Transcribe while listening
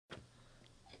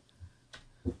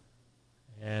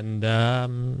And I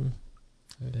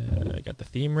got the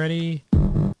theme ready.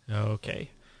 Okay.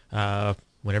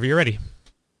 Whenever you're ready.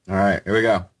 All right, here we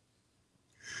go.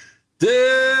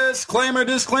 Disclaimer,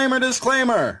 disclaimer,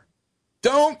 disclaimer.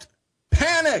 Don't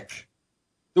panic.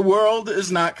 The world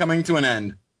is not coming to an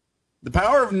end. The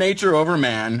power of nature over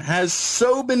man has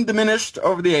so been diminished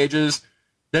over the ages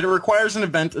that it requires an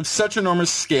event of such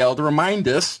enormous scale to remind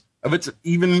us of its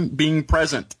even being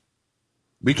present.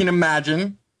 We can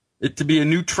imagine it to be a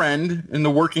new trend in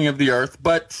the working of the earth,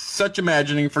 but such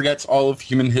imagining forgets all of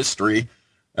human history.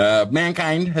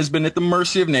 Mankind has been at the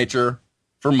mercy of nature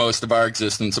for most of our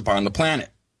existence upon the planet.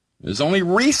 It is only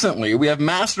recently we have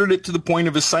mastered it to the point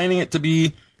of assigning it to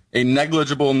be a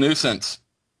negligible nuisance.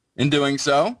 In doing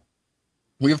so,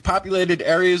 we have populated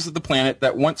areas of the planet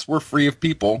that once were free of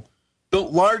people,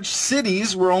 built large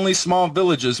cities where only small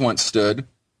villages once stood,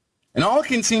 and all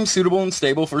can seem suitable and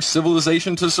stable for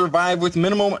civilization to survive with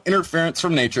minimal interference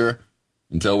from nature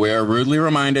until we are rudely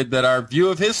reminded that our view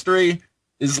of history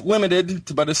is limited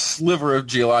to but a sliver of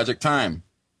geologic time.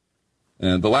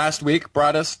 The last week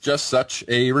brought us just such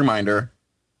a reminder.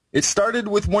 It started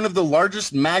with one of the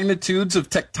largest magnitudes of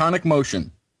tectonic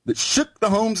motion that shook the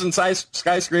homes and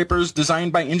skyscrapers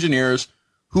designed by engineers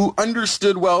who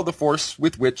understood well the force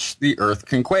with which the earth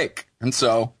can quake. And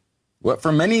so, what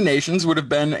for many nations would have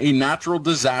been a natural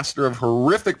disaster of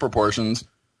horrific proportions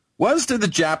was to the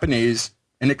Japanese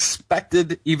an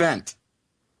expected event,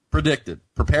 predicted,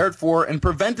 prepared for, and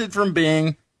prevented from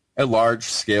being a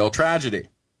large-scale tragedy.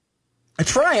 A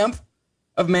triumph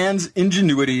of man's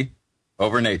ingenuity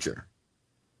over nature.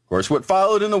 Of course, what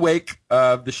followed in the wake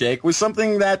of the shake was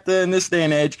something that in this day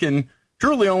and age can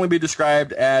truly only be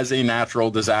described as a natural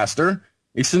disaster,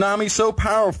 a tsunami so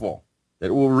powerful that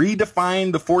it will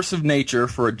redefine the force of nature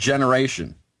for a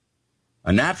generation.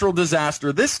 A natural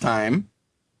disaster this time,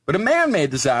 but a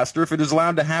man-made disaster if it is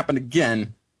allowed to happen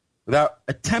again without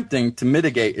attempting to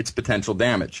mitigate its potential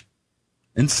damage.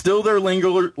 And still there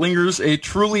lingers a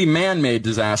truly man-made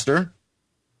disaster,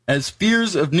 as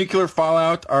fears of nuclear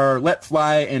fallout are let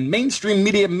fly and mainstream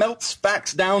media melts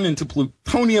facts down into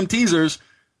plutonium teasers.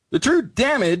 The true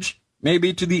damage may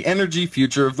be to the energy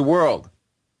future of the world.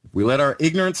 If we let our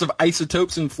ignorance of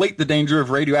isotopes inflate the danger of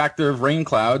radioactive rain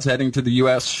clouds heading to the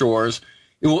U.S. shores,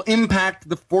 it will impact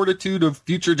the fortitude of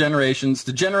future generations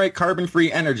to generate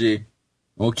carbon-free energy and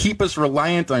will keep us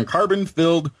reliant on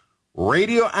carbon-filled,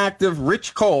 radioactive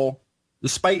rich coal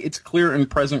despite its clear and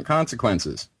present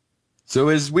consequences. So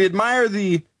as we admire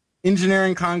the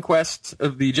engineering conquest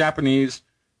of the Japanese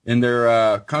in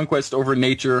their conquest over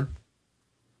nature,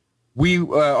 we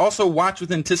also watch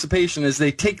with anticipation as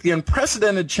they take the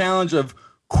unprecedented challenge of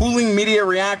cooling media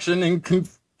reaction and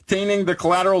containing the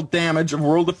collateral damage of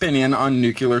world opinion on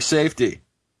nuclear safety.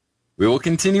 We will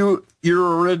continue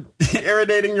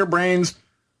irritating your brains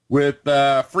with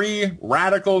free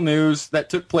radical news that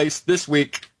took place this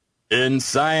week in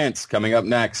science, coming up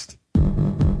next.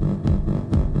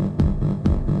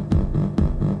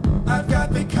 I've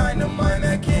got the kind of mind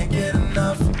that can't get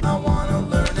enough. I want to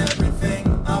learn everything.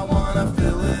 I want to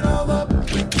fill it all up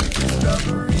with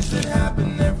discoveries that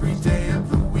happen every day of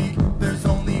the week. There's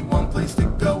only one place to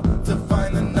go to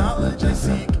find the knowledge I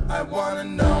seek. I want to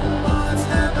know what's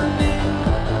happening.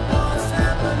 What's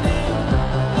happening?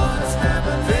 What's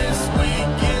happening this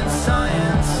week in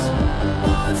science?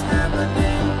 What's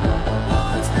happening?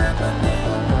 What's happening?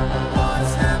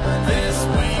 What's happening this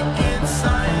week in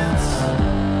science?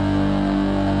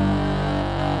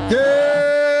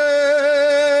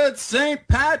 Good St.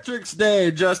 Patrick's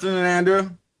Day, Justin and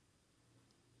Andrew.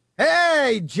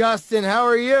 Hey, Justin, how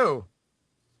are you?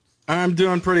 I'm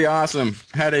doing pretty awesome.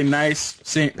 Had a nice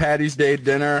St. Patty's Day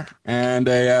dinner and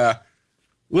a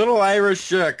little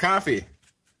Irish coffee.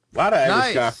 A lot of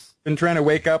Irish coffee. Been trying to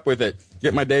wake up with it,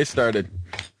 get my day started.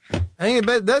 I think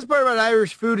the best part about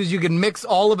Irish food is you can mix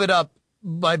all of it up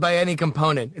by any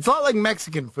component. It's not like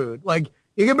Mexican food. Like,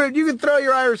 you can throw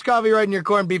your Irish coffee right in your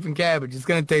corned beef and cabbage. It's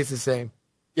going to taste the same.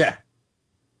 Yeah.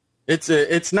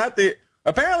 It's not the...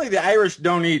 Apparently the Irish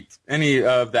don't eat any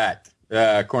of that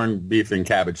corned beef and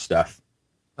cabbage stuff.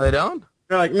 Oh, they don't?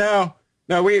 They're like, no,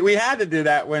 we had to do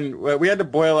that when we had to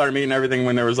boil our meat and everything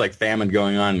when there was like famine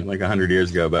going on like 100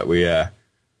 years ago, but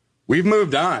we've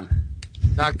moved on.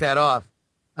 Knock that off.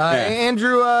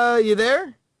 Andrew, you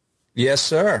there? Yes,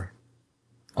 sir.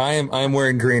 I am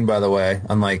wearing green, by the way,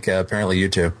 unlike apparently you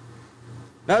two.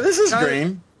 No, this is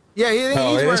green. Yeah,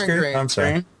 he's wearing green. I'm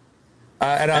sorry.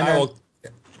 I will,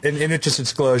 in interest of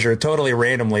disclosure, totally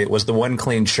randomly, it was the one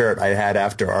clean shirt I had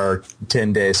after our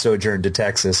 10-day sojourn to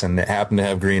Texas, and it happened to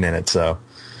have green in it, so.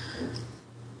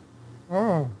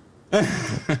 Oh.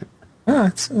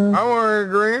 I want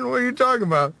green. What are you talking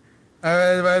about?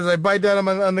 As I bite down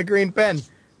on the green pen.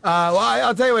 Well,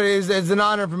 I'll tell you what, it's an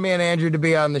honor for me and Andrew to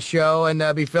be on the show and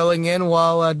be filling in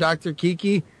while Dr.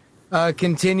 Kiki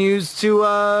continues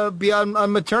to be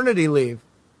on maternity leave.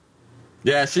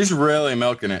 Yeah, she's really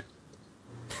milking it.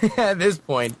 At this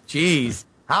point, jeez.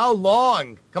 How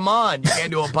long? Come on, you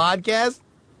can't do a podcast?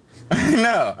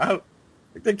 No,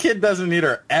 the kid doesn't need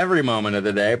her every moment of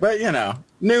the day, but,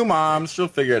 new moms, she'll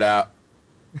figure it out.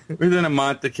 Within a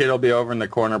month, the kid will be over in the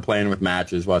corner playing with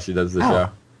matches while she does the show.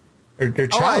 Her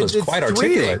child is quite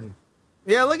articulate. Tweeting.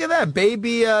 Yeah, look at that.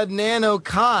 Baby Nano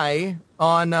Kai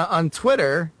on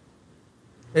Twitter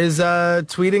is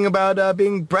tweeting about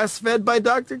being breastfed by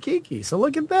Dr. Kiki. So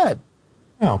look at that.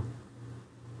 Oh.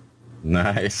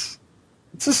 Nice.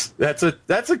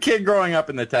 That's a kid growing up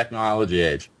in the technology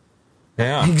age.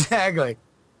 Yeah. Exactly.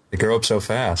 They grow up so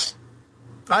fast.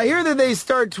 I hear that they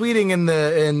start tweeting in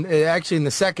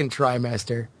the second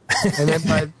trimester. And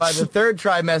then by the third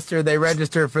trimester, they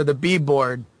register for the B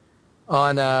board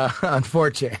on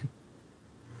 4chan.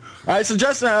 All right, so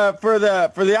Justin, for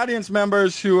the audience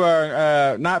members who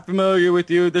are not familiar with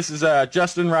you, this is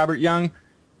Justin Robert Young.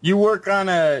 You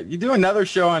you do another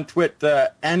show on Twit,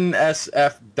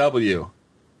 NSFW.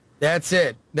 That's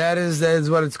it. That is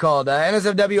what it's called.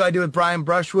 NSFW I do with Brian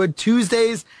Brushwood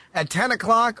Tuesdays at 10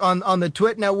 o'clock on the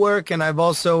Twit network, and I've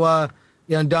also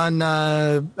done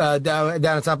down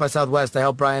at South by Southwest. I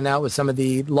helped Brian out with some of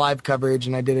the live coverage,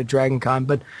 and I did at Dragon Con.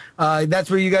 But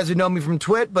that's where you guys would know me from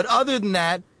Twit. But other than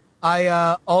that,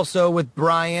 I also, with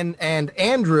Brian and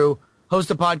Andrew,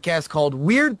 host a podcast called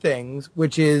Weird Things,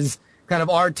 which is kind of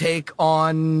our take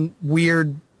on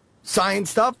weird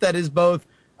science stuff that is both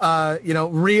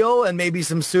real and maybe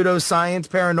some pseudoscience,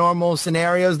 paranormal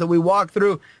scenarios that we walk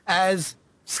through as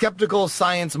skeptical,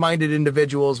 science-minded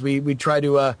individuals. We try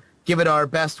to give it our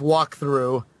best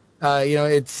walkthrough.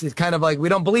 It's kind of like we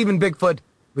don't believe in Bigfoot.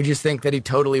 We just think that he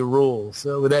totally rules.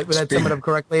 So would that sum it up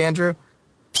correctly, Andrew?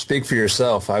 Speak for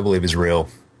yourself. I believe he's real.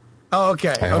 Oh,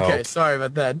 okay. I Okay. hope. Sorry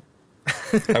about that.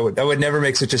 I would never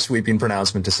make such a sweeping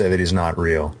pronouncement to say that he's not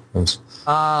real.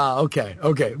 Okay.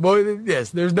 Well, yes,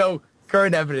 there's no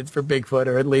current evidence for Bigfoot,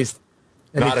 or at least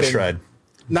Not a anything. shred.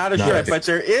 Not a shred, but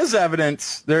there is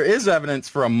evidence. There is evidence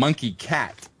for a monkey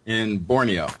cat in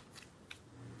Borneo.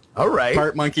 All right.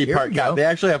 Part monkey, Here part we cat. go. They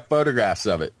actually have photographs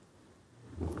of it.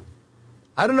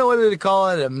 I don't know whether to call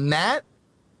it a mat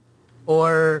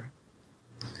or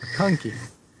a kunky.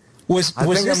 Was I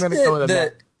think this I'm gonna go with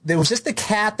that. was this the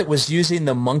cat that was using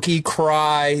the monkey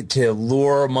cry to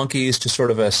lure monkeys to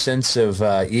sort of a sense of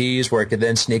ease where it could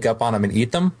then sneak up on them and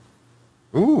eat them?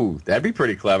 Ooh, that'd be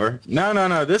pretty clever.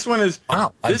 No. This one is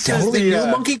Wow, a This is totally the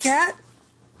new monkey cat?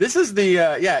 This is the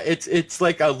It's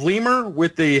like a lemur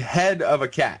with the head of a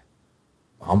cat.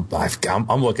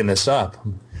 I'm looking this up.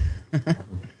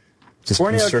 Just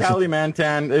Borneo searching-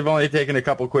 Kalimantan. They've only taken a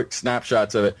couple quick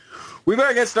snapshots of it. We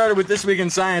better get started with This Week in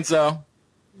Science, though.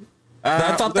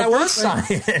 I thought the that was first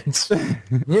thing- science.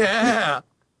 Yeah.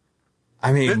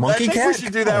 I mean, I monkey think cat? we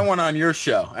should do that one on your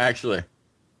show, actually.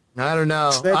 I don't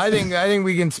know. I think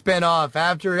we can spin off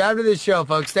after this show,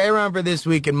 folks. Stay around for This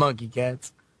Week in Monkey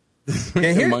Cats.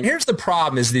 Yeah, here's the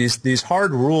problem: is these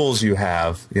hard rules you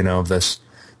have. This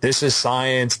is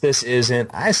science. This isn't.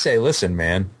 I say, listen,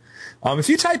 man. If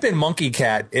you type in monkey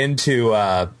cat into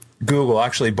Google,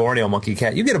 actually Borneo monkey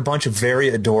cat, you get a bunch of very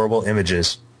adorable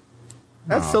images.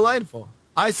 That's delightful.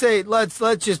 I say let's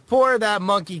just pour that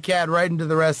monkey cat right into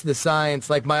the rest of the science,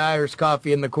 like my Irish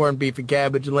coffee and the corned beef and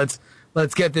cabbage, and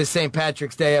let's get this St.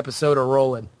 Patrick's Day episode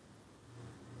rolling.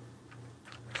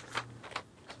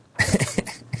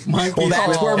 Well,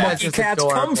 that's where monkey just cats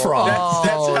adorable. come from.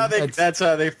 That's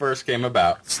how they first came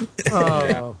about. Oh.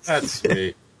 Yeah, that's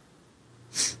sweet.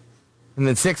 And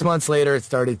then 6 months later, it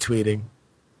started tweeting.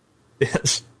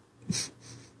 Yes.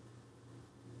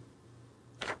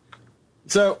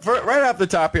 So, right off the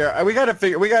top here, we got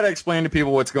to explain to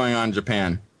people what's going on in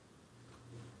Japan.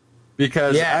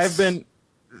 Because Yes.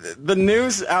 the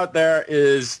news out there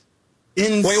is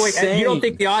insane. Wait, and you don't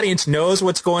think the audience knows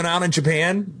what's going on in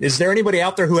Japan? Is there anybody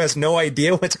out there who has no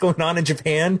idea what's going on in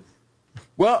Japan?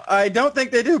 Well, I don't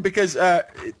think they do because,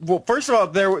 first of all,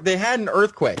 they had an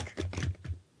earthquake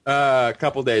a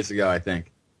couple days ago, I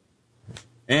think.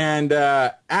 And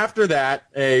after that,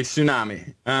 a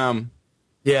tsunami.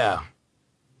 Yeah.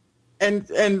 And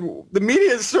the media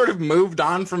has sort of moved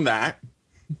on from that.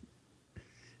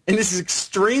 And this is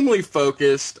extremely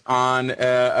focused on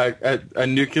a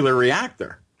nuclear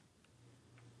reactor.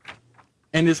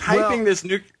 And is hyping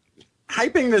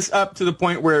this up to the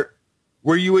point where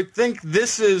you would think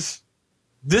this is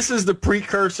the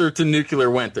precursor to nuclear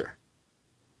winter.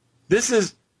 This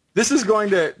is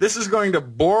going to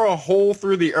bore a hole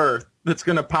through the earth that's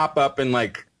going to pop up in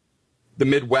like the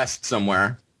Midwest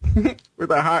somewhere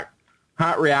with a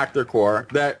hot reactor core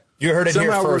that you heard it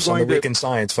here first on the Week in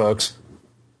Science, folks.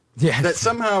 Yes. That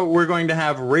somehow we're going to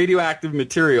have radioactive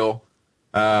material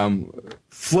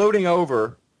floating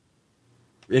over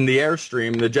in the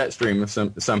airstream, the jet stream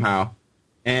somehow,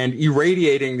 and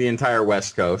irradiating the entire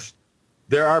West Coast.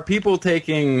 There are people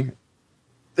taking...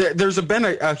 There's been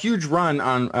a huge run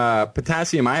on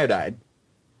potassium iodide.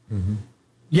 Mm-hmm.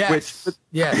 Yes.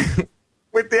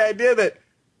 With the idea that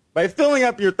by filling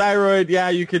up your thyroid,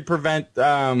 you could prevent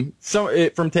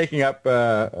it from taking up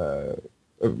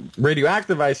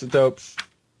radioactive isotopes.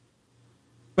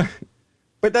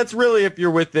 But that's really if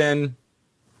you're within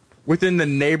the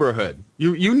neighborhood.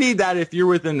 You need that if you're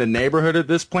within the neighborhood of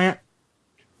this plant.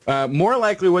 More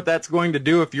likely what that's going to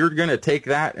do if you're going to take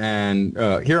that and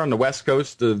here on the West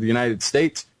Coast of the United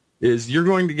States is you're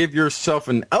going to give yourself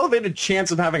an elevated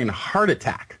chance of having a heart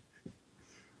attack.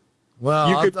 Well,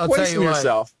 you could I'll tell poison you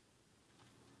yourself.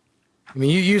 I mean,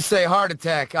 you say heart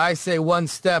attack. I say one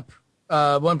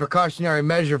precautionary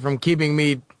measure from keeping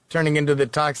me turning into the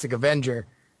Toxic Avenger,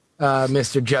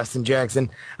 Mr. Justin Jackson.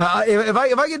 If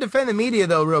I could defend the media,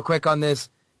 though, real quick on this,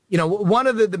 one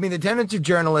of the tenets of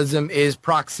journalism is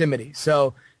proximity.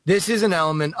 So this is an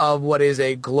element of what is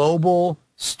a global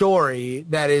story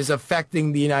that is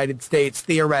affecting the United States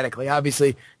theoretically.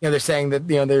 Obviously, they're saying that,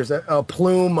 there's a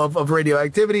plume of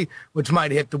radioactivity which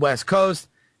might hit the West Coast.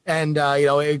 And,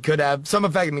 it could have some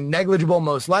effect. I mean, negligible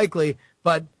most likely.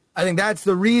 But I think that's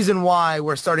the reason why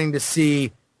we're starting to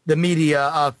see the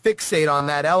media fixate on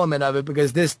that element of it,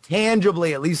 because this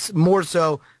tangibly, at least more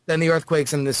so than the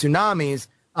earthquakes and the tsunamis,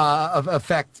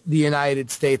 affect the United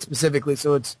States specifically.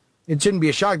 So it shouldn't be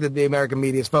a shock that the American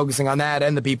media is focusing on that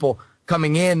and the people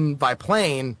coming in by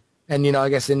plane. And, I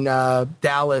guess in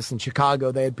Dallas and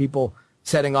Chicago, they had people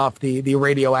setting off the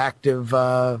radioactive,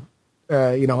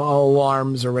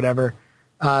 alarms or whatever.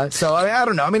 So I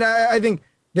don't know. I mean, I think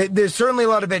that there's certainly a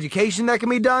lot of education that can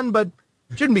be done, but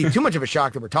it shouldn't be too much of a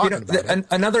shock that we're talking about it.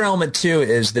 Another element, too,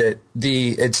 is that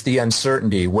it's the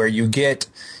uncertainty where you get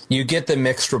the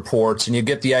mixed reports and you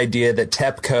get the idea that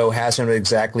TEPCO hasn't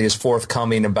exactly as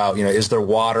forthcoming about, is there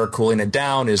water cooling it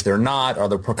down? Is there not? Are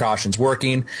the precautions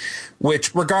working?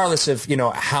 Which, regardless of,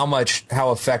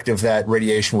 how effective that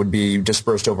radiation would be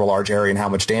dispersed over a large area and how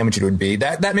much damage it would be,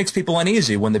 that makes people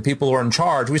uneasy. When the people who are in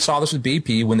charge, we saw this with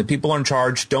BP, when the people in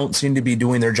charge don't seem to be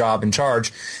doing their job in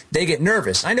charge, they get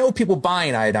nervous. I know people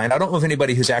buying iodine. I don't know of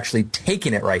anybody who's actually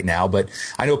taking it right now, but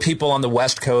I know people on the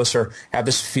West Coast have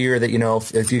this fear that,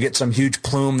 if you get some huge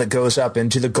plume that goes up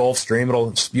into the Gulf Stream,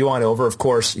 it'll spew on over. Of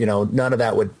course, none of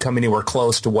that would come anywhere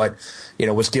close to what,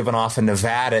 was given off in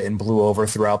Nevada and blew over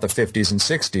throughout the 50s and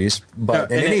 60s. But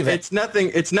in any event,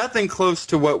 it's nothing close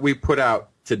to what we put out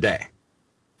today.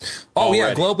 Oh, already.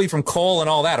 Yeah, globally from coal and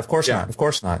all that. Of course not. Of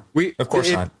course not.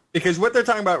 Not. Because what they're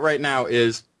talking about right now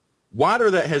is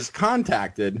water that has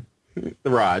contacted the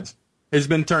rods has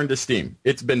been turned to steam.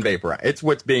 It's been vaporized. It's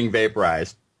what's being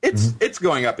vaporized. It's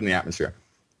going up in the atmosphere.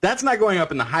 That's not going up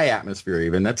in the high atmosphere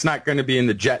even. That's not going to be in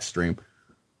the jet stream.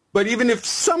 But even if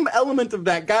some element of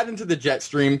that got into the jet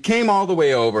stream, came all the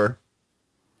way over,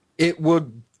 it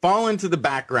would fall into the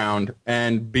background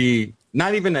and be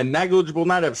not even a negligible,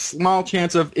 not a small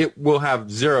chance of, it will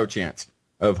have zero chance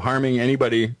of harming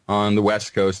anybody on the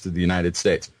West Coast of the United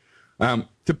States.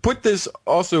 To put this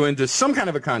also into some kind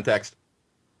of a context,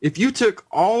 if you took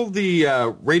all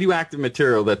the radioactive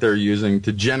material that they're using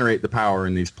to generate the power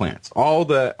in these plants, all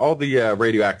the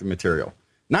radioactive material,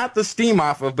 not the steam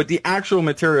off of, but the actual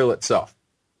material itself,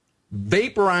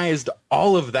 vaporized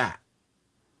all of that,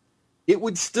 it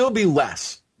would still be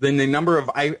less than the number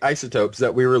of isotopes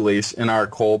that we release in our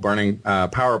coal-burning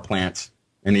power plants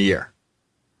in a year.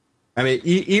 I mean,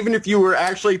 even if you were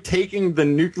actually taking the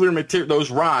nuclear material, those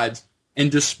rods,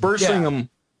 and dispersing them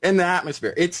in the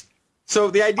atmosphere, so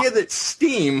the idea that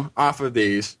steam off of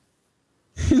these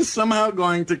is somehow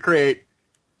going to create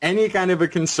any kind of a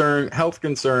concern, health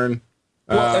concern.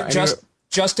 Well,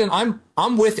 Justin,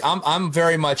 I'm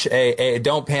very much a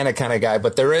don't panic kind of guy,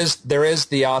 but there is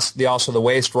also the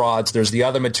waste rods. There's the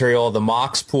other material, the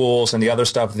MOX pools, and the other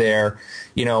stuff there.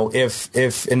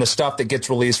 If in the stuff that gets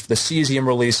released, the cesium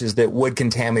releases that would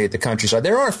contaminate the countryside.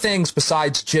 There are things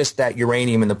besides just that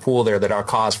uranium in the pool there that are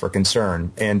cause for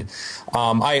concern. And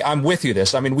I'm with you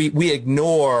this. I mean, we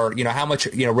ignore how much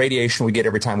radiation we get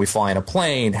every time we fly in a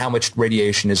plane, how much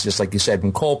radiation is just like you said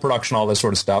from coal production, all this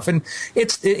sort of stuff. And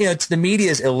it's the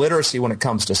media's illiteracy when it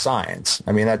comes to science.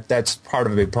 I mean, that's part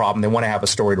of a big problem. They want to have a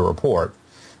story to report.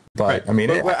 But, right. I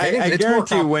mean, I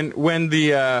guarantee you when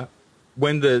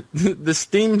when the the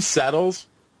steam settles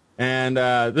and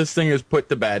this thing is put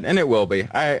to bed, and it will be.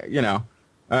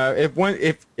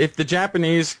 If the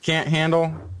Japanese can't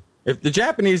handle, if the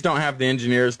Japanese don't have the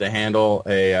engineers to handle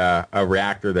a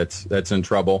reactor that's in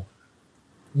trouble,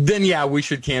 then yeah, we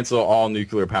should cancel all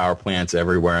nuclear power plants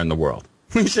everywhere in the world.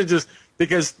 We should just,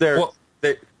 because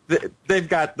they've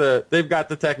got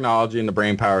the technology and the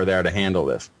brain power there to handle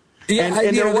this. Yeah,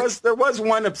 and there was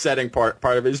one upsetting part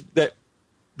of it, is that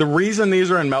the reason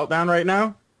these are in meltdown right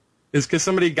now is because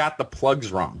somebody got the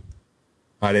plugs wrong.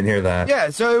 I didn't hear that. Yeah,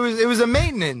 so it was a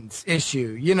maintenance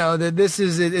issue. That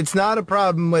it's not a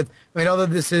problem with. I mean, although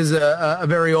this is a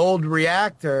very old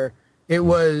reactor, it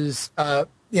was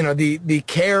the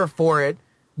care for it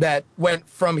that went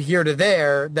from here to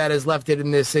there that has left it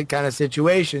in this kind of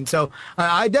situation. So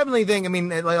I definitely think. I mean,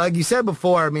 like you said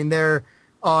before. I mean, there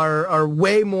are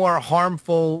way more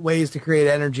harmful ways to create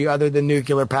energy other than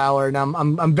nuclear power, and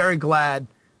I'm very glad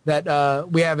that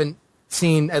we haven't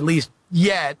seen, at least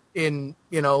yet, in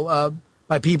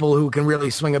by people who can really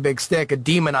swing a big stick, a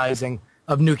demonizing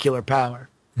of nuclear power.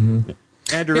 Mm-hmm.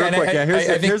 Andrew, real quick,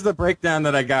 here's the breakdown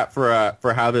that I got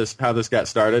for how this got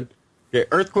started. Okay,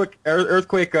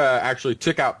 earthquake actually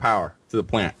took out power to the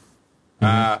plant.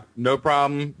 Mm-hmm. No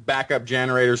problem. Backup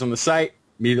generators on the site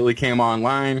immediately came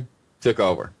online, took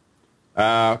over.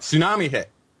 Tsunami hit,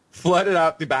 flooded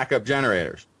out the backup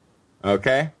generators.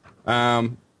 Okay.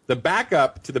 The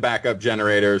backup to the backup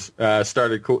generators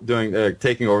started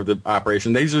taking over the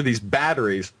operation. These are these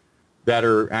batteries that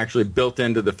are actually built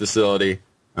into the facility.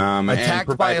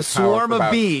 Attacked by a swarm of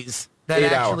bees that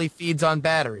actually feeds on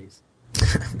batteries.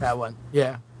 That one,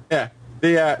 yeah.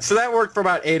 Yeah. So that worked for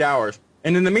about 8 hours.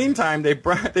 And in the meantime, they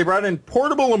brought in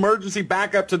portable emergency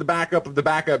backup to the backup of the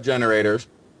backup generators,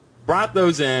 brought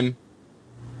those in,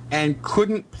 and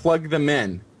couldn't plug them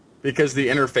in because the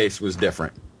interface was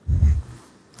different.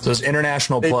 So those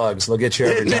international plugs, they'll get you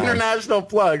every time. International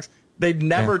plugs. They'd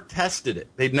never tested it.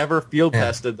 They'd never field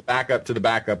tested the backup to the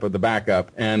backup of the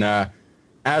backup. And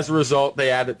as a result, they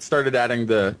started adding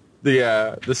the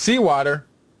seawater.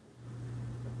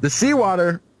 The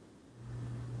seawater,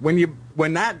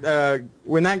 when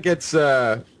that gets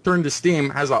turned to steam,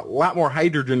 has a lot more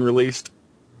hydrogen released.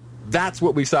 That's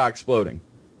what we saw exploding.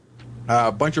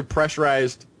 A bunch of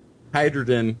pressurized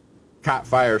hydrogen caught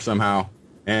fire somehow,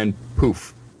 and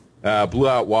poof. Blew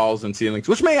out walls and ceilings,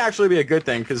 which may actually be a good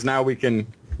thing because now we can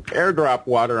airdrop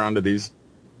water onto these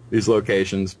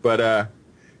locations. But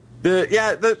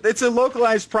it's a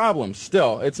localized problem.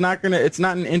 Still, it's not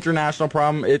an international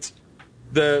problem. It's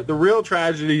the real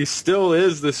tragedy still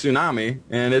is the tsunami,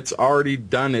 and it's already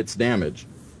done its damage.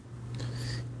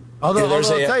 Although I'll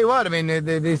tell you what, I mean,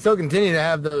 they still continue to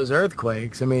have those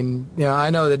earthquakes. I mean, I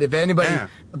know that if anybody,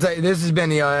 I'll tell you, this has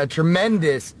been a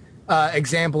tremendous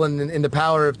example in the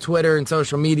power of Twitter and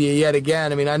social media yet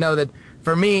again. I mean, I know that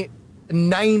for me,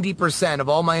 90% of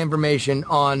all my information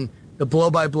on the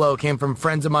blow-by-blow came from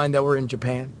friends of mine that were in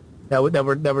Japan, that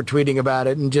were tweeting about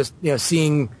it, and just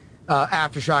seeing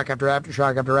aftershock after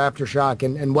aftershock after aftershock,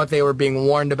 and what they were being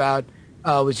warned about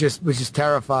was just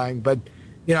terrifying. But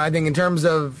I think in terms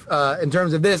of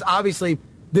this, obviously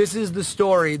this is the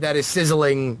story that is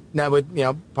sizzling now with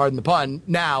pardon the pun,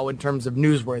 now in terms of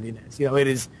newsworthiness. It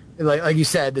is. Like you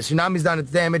said, the tsunami's done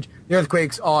its damage. The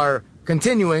earthquakes are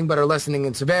continuing, but are lessening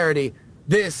in severity.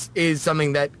 This is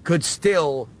something that could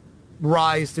still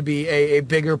rise to be a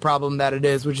bigger problem that it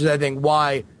is, which is, I think,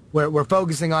 why we're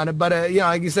focusing on it. But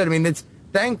like you said, I mean, it's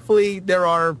thankfully there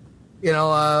are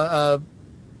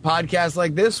podcasts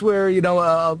like this where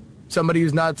somebody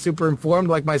who's not super informed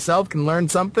like myself can learn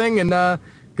something and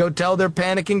go tell their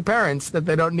panicking parents that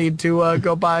they don't need to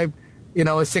go buy a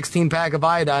 16-pack of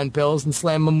iodine pills and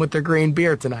slam them with their green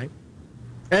beer tonight.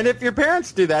 And if your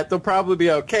parents do that, they'll probably be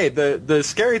okay. The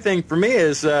scary thing for me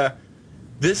is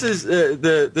this is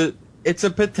it's a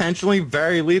potentially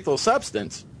very lethal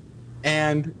substance,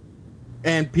 and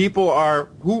people are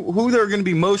who they're going to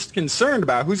be most concerned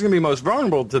about, who's going to be most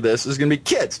vulnerable to this is going to be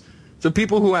kids. So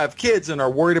people who have kids and are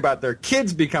worried about their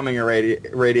kids becoming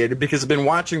irradiated because they've been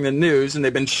watching the news and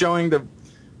they've been showing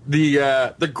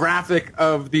the graphic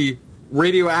of the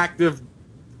radioactive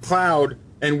cloud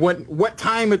and what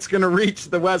time it's going to reach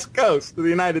the West Coast of the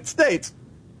United States.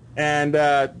 And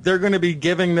they're going to be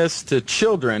giving this to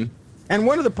children. And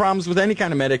one of the problems with any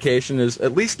kind of medication is,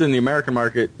 at least in the American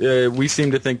market, we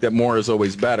seem to think that more is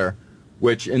always better,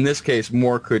 which in this case,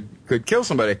 more could kill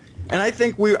somebody. And I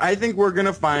think we're going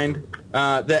to find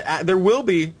that there will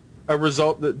be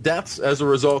deaths as a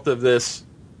result of this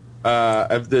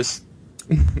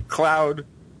cloud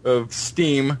of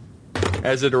steam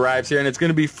as it arrives here, and it's going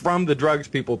to be from the drugs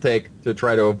people take to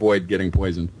try to avoid getting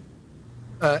poisoned.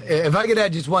 If I could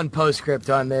add just one postscript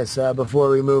on this before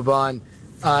we move on.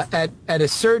 At a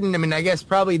certain, I mean, I guess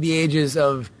probably the ages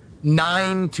of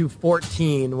 9 to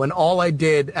 14, when all I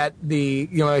did at the,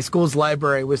 my school's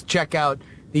library was check out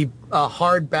the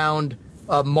hardbound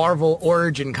Marvel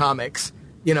Origin comics,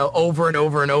 over and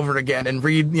over and over again, and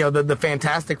read, the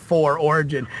Fantastic Four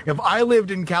Origin. If I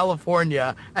lived in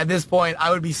California at this point,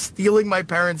 I would be stealing my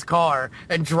parents' car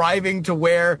and driving to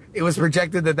where it was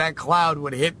projected that cloud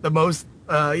would hit the most,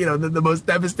 the most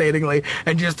devastatingly,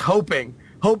 and just hoping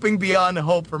beyond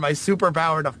hope for my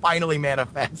superpower to finally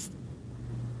manifest.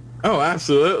 Oh,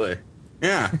 absolutely.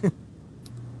 Yeah.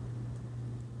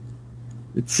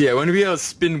 Let's see, I want to be able to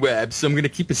spin webs, so I'm going to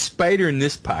keep a spider in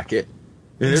this pocket.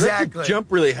 And I'd like to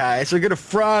jump really high, so I got a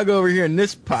frog over here in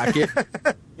this pocket.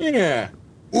 Yeah.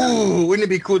 Ooh, wouldn't it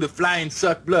be cool to fly and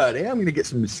suck blood? Hey, I'm going to get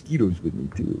some mosquitoes with me,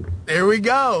 too. There we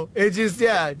go. It's just me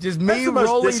rolling down. That's the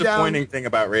most disappointing thing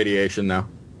about radiation, though.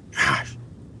 Gosh.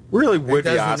 Really would be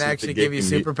awesome. It doesn't actually give you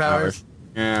superpowers.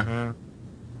 Yeah.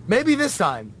 Maybe this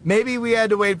time. Maybe we had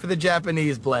to wait for the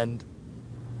Japanese blend.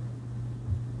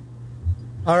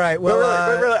 All right. Well,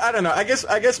 but really, I don't know.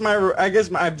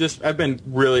 I've been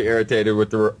really irritated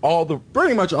with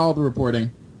pretty much all the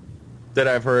reporting that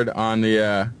I've heard on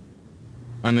the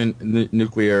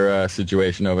nuclear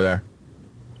situation over there,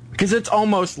 because it's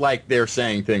almost like they're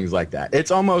saying things like that.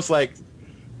 It's almost like,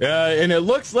 and it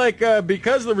looks like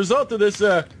because the result of this,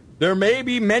 there may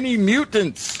be many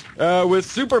mutants with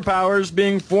superpowers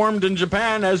being formed in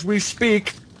Japan as we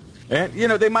speak. And,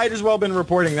 they might as well have been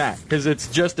reporting that, because it's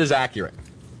just as accurate.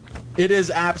 It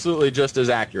is absolutely just as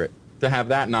accurate to have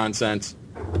that nonsense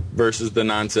versus the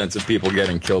nonsense of people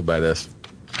getting killed by this.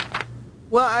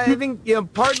 Well, I think,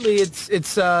 partly it's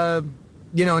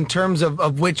in terms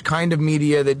of which kind of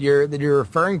media that you're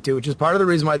referring to, which is part of the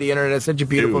reason why the internet is such a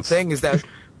beautiful thing, is that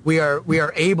we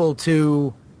are able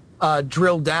to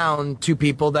drill down to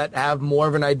people that have more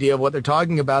of an idea of what they're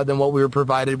talking about than what we were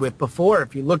provided with before.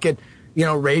 If you look at,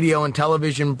 radio and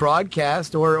television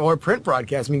broadcast or print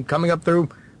broadcast, I mean, coming up through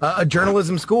a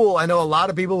journalism school, I know a lot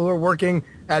of people who are working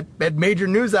at major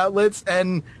news outlets,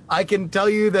 and I can tell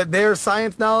you that their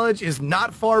science knowledge is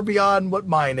not far beyond what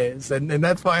mine is. And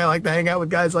that's why I like to hang out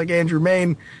with guys like Andrew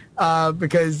Mayne,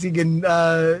 because he can,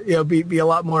 be a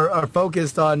lot more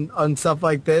focused on stuff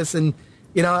like this. And,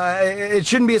 it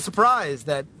shouldn't be a surprise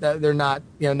that they're not,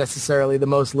 necessarily the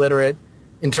most literate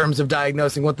in terms of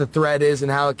diagnosing what the threat is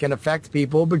and how it can affect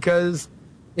people, because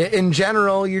in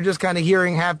general, you're just kind of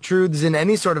hearing half-truths in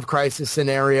any sort of crisis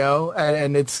scenario,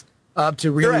 and it's up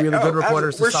to really good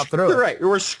reporters to stop through it. You're right.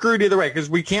 We're screwed either way, because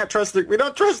we can't trust we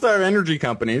don't trust our energy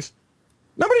companies.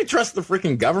 Nobody trusts the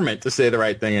freaking government to say the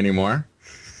right thing anymore.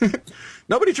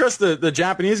 Nobody trusts the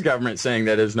Japanese government saying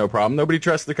that there's no problem. Nobody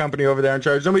trusts the company over there in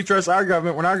charge. Nobody trusts our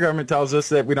government when our government tells us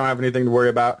that we don't have anything to worry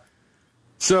about.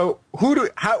 So how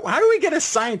do we get a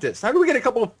scientist? How do we get a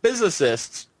couple of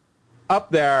physicists up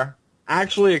there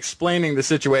actually explaining the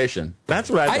situation?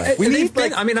 That's what I'd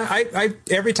like.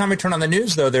 Every time I turn on the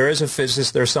news, though, there is a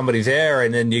physicist, there's somebody there,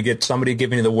 and then you get somebody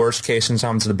giving you the worst case and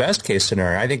sometimes the best case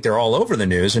scenario. I think they're all over the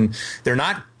news, and they're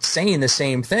not saying the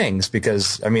same things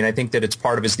because, I think that it's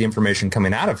part of the information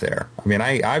coming out of there.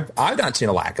 I've not seen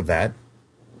a lack of that.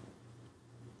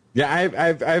 Yeah,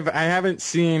 I haven't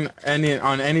seen any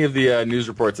on any of the news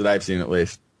reports that I've seen, at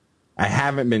least. I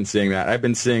haven't been seeing that. I've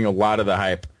been seeing a lot of the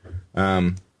hype.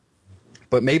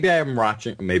 But maybe I'm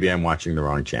watching the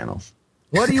wrong channels.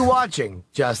 What are you watching,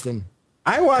 Justin?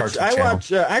 I watch.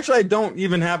 Actually, I don't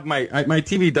even have my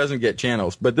TV doesn't get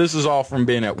channels, but this is all from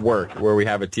being at work where we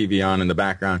have a TV on in the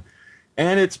background,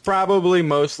 and it's probably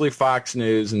mostly Fox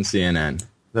News and CNN.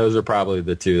 Those are probably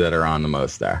the two that are on the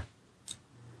most there.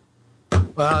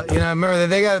 Well, remember that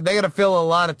they got to fill a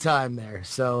lot of time there,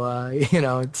 so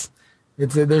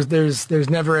there's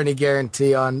never any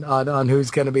guarantee on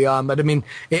who's going to be on. But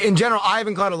in general, I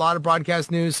haven't caught a lot of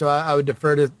broadcast news, so I would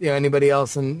defer to anybody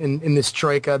else in this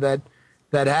troika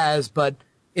that has. But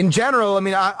in general,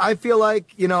 I feel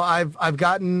like I've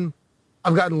gotten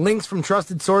links from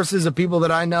trusted sources of people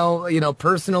that I know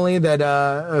personally that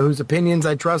whose opinions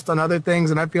I trust on other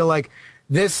things, and I feel like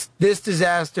this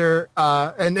disaster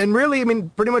and really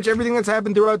pretty much everything that's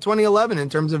happened throughout 2011 in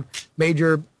terms of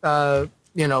major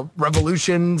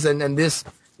revolutions and this,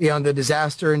 the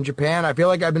disaster in Japan. I feel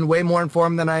like I've been way more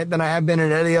informed than I have been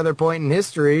at any other point in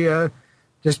history,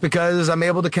 just because I'm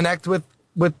able to connect with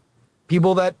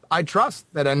people that I trust,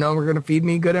 that I know are going to feed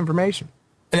me good information.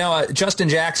 Now, Justin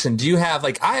Jackson, do you have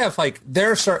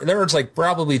there's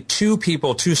probably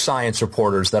two science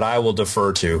reporters that I will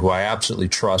defer to who I absolutely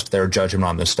trust their judgment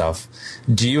on this stuff.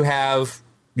 Do you have,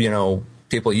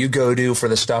 people you go to for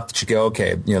the stuff that you go,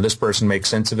 okay, this person makes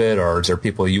sense of it, or is there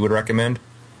people you would recommend?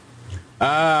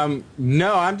 No,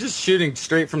 I'm just shooting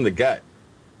straight from the gut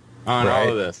on all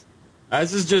of this.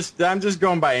 I'm just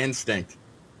going by instinct.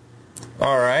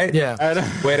 All right.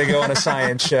 Yeah. Way to go on a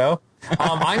science show.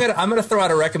 I'm gonna throw out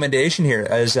a recommendation here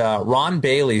as Ron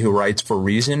Bailey, who writes for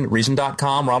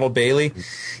Reason.com. Ronald Bailey,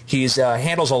 he's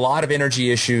handles a lot of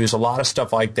energy issues, a lot of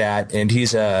stuff like that, and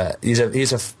he's a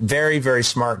very, very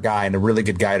smart guy and a really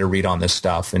good guy to read on this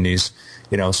stuff. And he's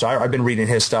so I've been reading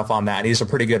his stuff on that. He's a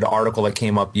pretty good article that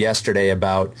came up yesterday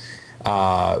about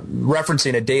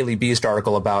referencing a Daily Beast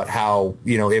article about how,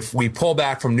 if we pull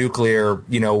back from nuclear,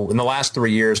 in the last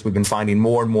 3 years, we've been finding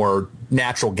more and more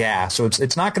natural gas. So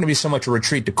it's not going to be so much a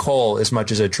retreat to coal as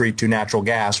much as a retreat to natural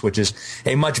gas, which is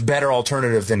a much better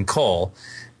alternative than coal.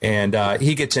 And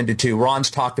he gets into, too, Ron's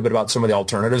talked a bit about some of the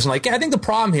alternatives. And I think the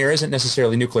problem here isn't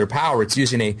necessarily nuclear power. It's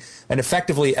using an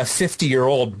effectively a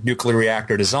 50-year-old nuclear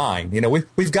reactor design.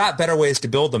 We've got better ways to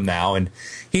build them now. And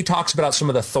he talks about some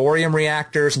of the thorium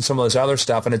reactors and some of those other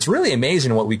stuff. And it's really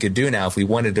amazing what we could do now if we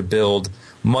wanted to build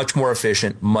much more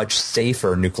efficient, much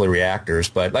safer nuclear reactors.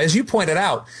 But as you pointed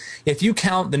out, if you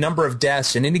count the number of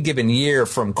deaths in any given year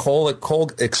from coal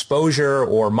exposure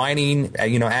or mining,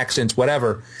 accidents,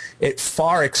 whatever, it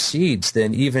far exceeds the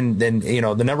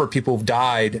number of people who've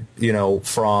died,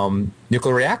 from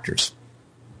nuclear reactors.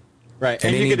 Right,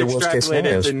 and you could extrapolate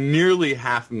it to nearly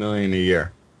 500,000 a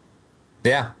year.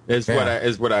 Yeah, is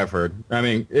what I've heard. I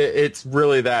mean, it's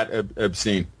really that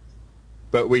obscene,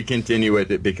 but we continue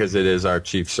with it because it is our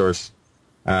chief source,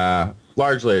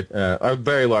 largely a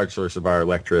very large source of our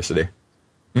electricity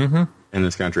in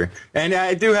this country. And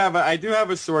I do have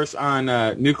a source on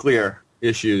nuclear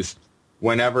issues.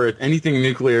 Whenever anything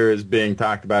nuclear is being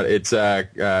talked about, it's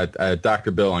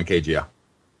Dr. Bill on KGL.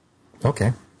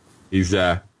 Okay. He's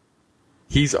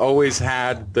always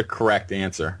had the correct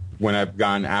answer when I've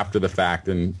gone after the fact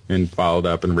and followed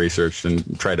up and researched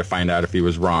and tried to find out if he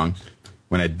was wrong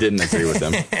when I didn't agree with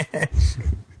him.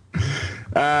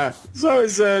 So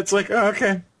it's like, oh,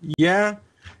 okay, yeah.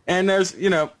 And there's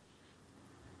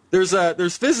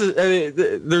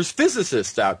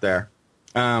physicists out there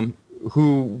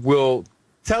who will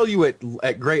tell you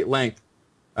at great length,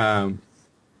 the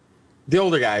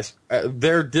older guys,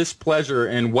 their displeasure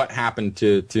in what happened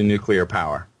to nuclear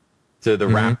power, to the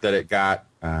rap that it got,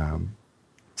 to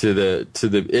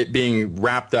it being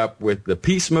wrapped up with the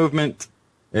peace movement,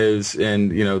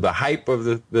 the hype of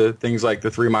the things like the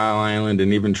 3 Mile Island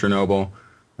and even Chernobyl,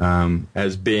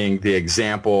 as being the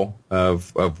example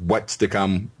of what's to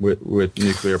come with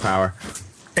nuclear power.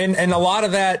 And a lot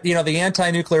of that, the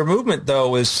anti-nuclear movement,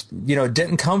 though,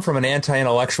 didn't come from an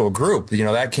anti-intellectual group.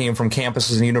 That came from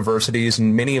campuses and universities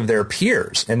and many of their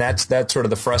peers. And that's sort of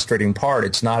the frustrating part.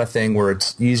 It's not a thing where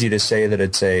it's easy to say that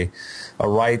it's a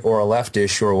right or a left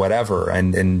issue or whatever.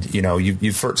 And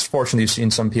fortunately, you've seen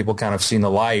some people kind of seen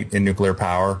the light in nuclear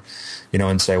power,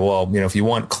 and say, well, if you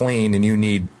want clean and you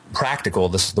need practical,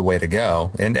 this is the way to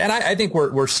go. And I think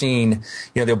we're seeing,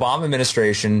 the Obama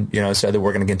administration, said that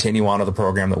we're going to continue on to the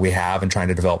program that we have and trying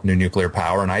to develop new nuclear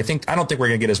power. And I don't think we're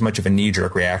going to get as much of a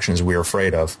knee-jerk reaction as we were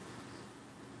afraid of.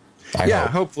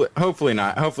 Hopefully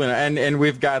not. And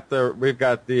we've got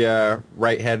the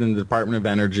right head in the Department of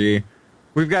Energy.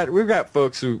 We've got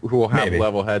folks who will have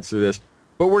level heads through this,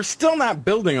 but we're still not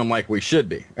building them like we should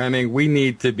be. I mean, we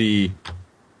need to be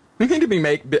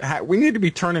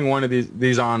turning one of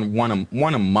these on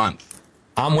one a month.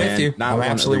 I'm with you. I'm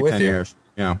absolutely with you. Years,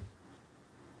 Yeah.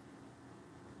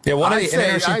 I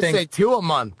say 2 a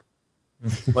month.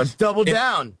 Let's double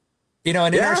down.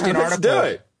 An interesting article. Let's do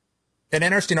it. An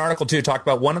interesting article, too, talked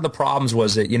about one of the problems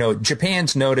was that,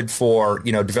 Japan's noted for,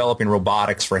 developing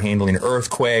robotics for handling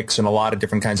earthquakes and a lot of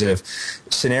different kinds of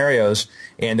scenarios.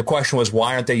 And the question was,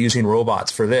 why aren't they using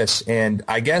robots for this? And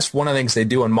I guess one of the things they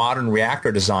do in modern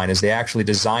reactor design is they actually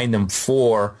design them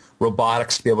for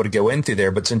robotics to be able to go in through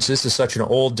there. But since this is such an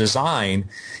old design,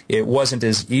 it wasn't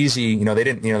as easy. They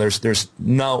didn't, there's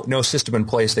no system in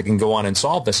place that can go on and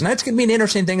solve this. And that's going to be an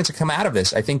interesting thing to come out of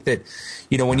this. I think that,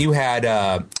 when you had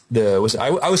I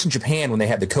was in Japan when they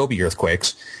had the Kobe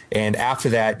earthquakes. And after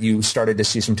that, you started to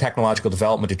see some technological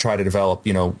development to try to develop,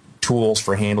 tools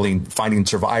for finding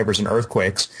survivors in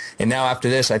earthquakes. And now after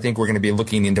this, I think we're going to be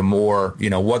looking into more,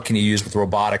 what can you use with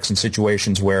robotics in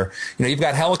situations where, you've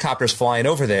got helicopters flying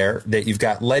over there, that you've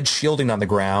got lead shielding on the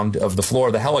ground of the floor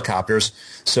of the helicopters,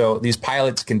 so these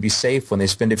pilots can be safe when they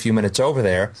spend a few minutes over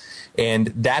there. And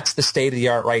that's the state of the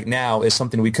art right now, is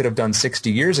something we could have done 60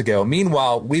 years ago.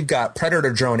 Meanwhile, we've got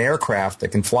Predator drone aircraft that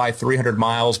can fly 300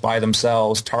 miles by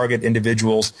themselves, target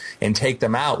individuals, and take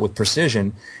them out with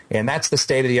precision. And that's the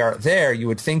state of the art there. You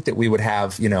would think that we would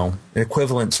have, an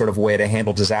equivalent sort of way to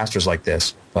handle disasters like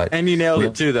this. And you nailed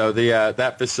it too, though.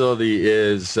 That facility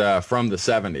is from the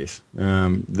 70s.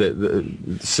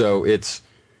 So it's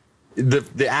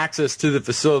the access to the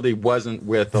facility wasn't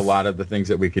with a lot of the things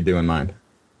that we could do in mind.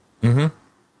 Mm-hmm.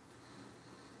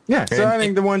 Yeah, so I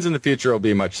think the ones in the future will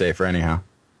be much safer anyhow.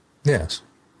 Yes.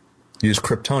 Use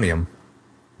kryptonium.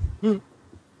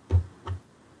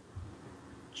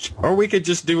 Or we could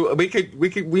just do.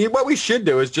 What we should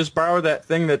do is just borrow that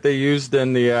thing that they used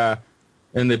in the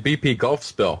BP Gulf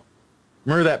spill.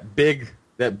 Remember that big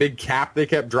cap they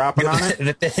kept dropping on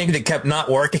it? The thing that kept not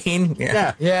working?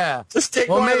 Yeah. Just take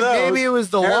one of those. Maybe it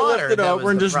was the water. Lift it over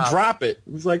and just drop it.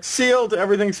 It was like sealed.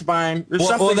 Everything's fine. There's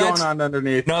something going on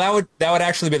underneath. No, that would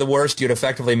actually be the worst. You'd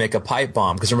effectively make a pipe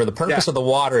bomb. Because remember, the purpose of the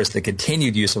water is the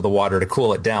continued use of the water to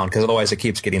cool it down. Because otherwise it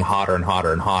keeps getting hotter and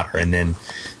hotter and hotter. And then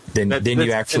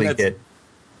you actually get...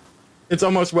 It's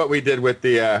almost what we did with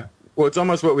the... it's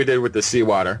almost what we did with the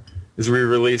seawater. Is we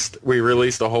released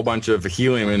a whole bunch of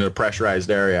helium in a pressurized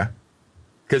area,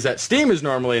 because that steam is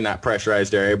normally in that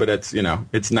pressurized area, but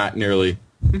it's not nearly,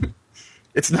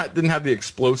 didn't have the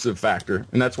explosive factor,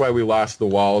 and that's why we lost the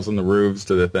walls and the roofs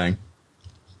to the thing.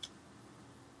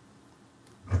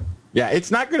 Yeah, it's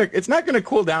not gonna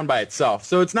cool down by itself,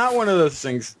 so it's not one of those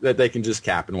things that they can just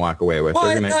cap and walk away with. Well,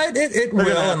 it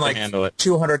will in like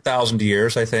 200,000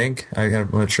 years, I think. I'm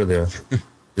not sure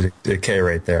the decay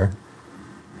rate there.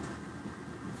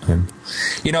 And,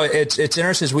 it's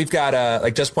interesting. We've got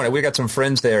like just pointed, we've got some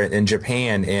friends there in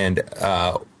Japan, and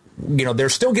they're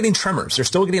still getting tremors. They're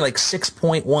still getting like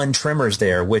 6.1 tremors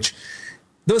there, which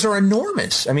those are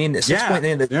enormous. I mean,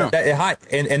 6.1 high,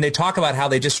 and they talk about how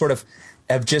they just sort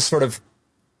of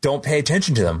don't pay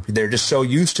attention to them. They're just so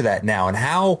used to that now, and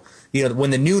how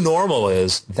when the new normal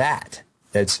is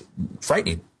that's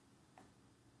frightening.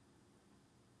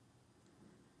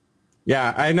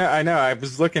 Yeah, I know. I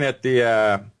was looking at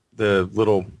the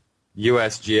little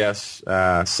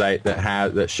USGS site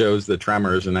that shows the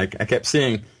tremors, and I kept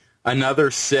seeing another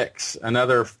 6,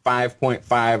 another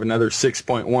 5.5, another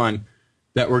 6.1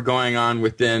 that were going on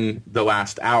within the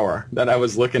last hour that I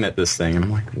was looking at this thing, and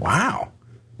I'm like, wow,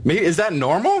 maybe is that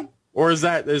normal, or is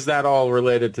that all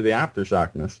related to the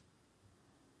aftershockness?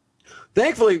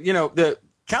 Thankfully, the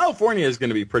California is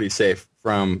going to be pretty safe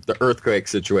from the earthquake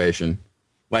situation.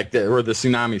 Or the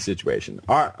tsunami situation.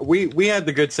 We had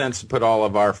the good sense to put all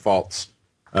of our faults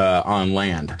on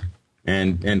land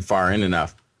and far in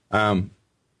enough.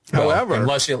 However,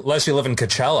 unless you live in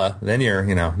Coachella, then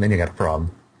you got a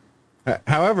problem.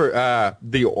 However,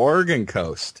 the Oregon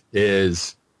coast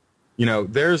is,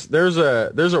 there's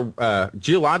a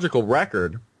geological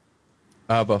record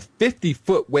of a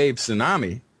 50-foot wave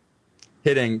tsunami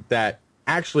hitting that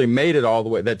actually made it all the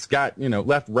way. That's got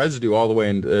left residue all the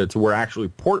way to where actually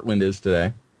Portland is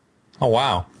today. Oh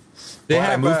wow!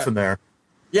 I moved from there.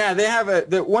 Yeah, they have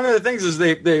one of the things is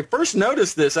they first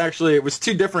noticed this. Actually, it was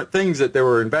two different things that they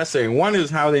were investigating. One is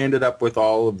how they ended up with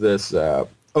all of this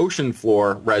ocean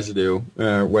floor residue,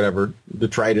 whatever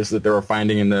detritus that they were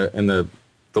finding in the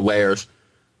layers.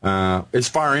 As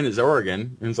far in as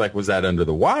Oregon, and it's like, was that under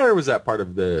the water? Was that part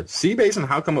of the sea basin?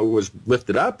 How come it was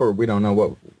lifted up? Or we don't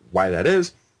know why that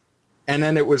is. And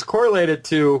then it was correlated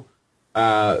to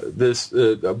this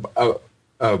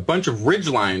a bunch of ridge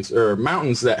lines or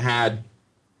mountains that had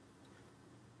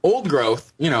old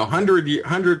growth,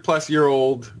 100 plus year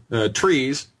old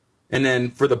trees, and then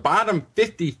for the bottom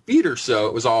 50 feet or so,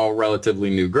 it was all relatively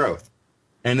new growth.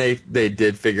 And they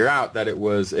did figure out that it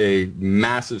was a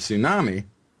massive tsunami.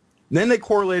 Then they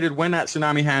correlated when that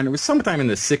tsunami happened. It was sometime in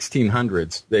the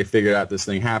 1600s. They figured out this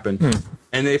thing happened.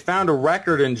 And they found a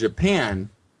record in Japan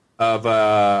of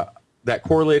that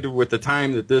correlated with the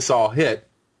time that this all hit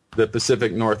the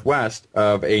Pacific Northwest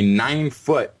of a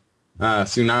 9-foot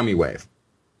tsunami wave.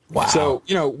 Wow. So,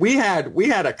 we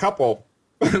had a couple,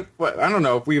 I don't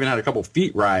know if we even had a couple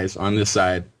feet rise on this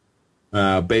side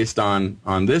based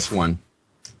on this one.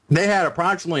 They had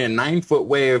approximately a 9-foot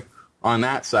wave on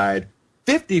that side,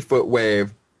 50-foot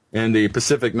wave in the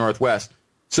Pacific Northwest.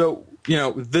 So,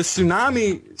 the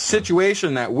tsunami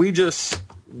situation that we just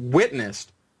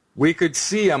witnessed we could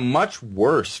see a much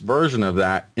worse version of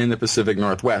that in the Pacific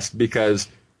Northwest because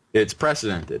it's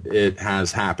precedented. It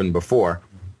has happened before.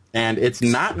 And it's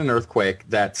not an earthquake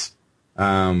that's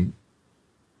really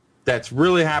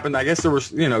happened. I guess there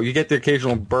was, you get the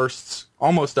occasional bursts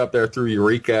almost up there through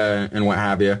Eureka and what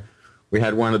have you. We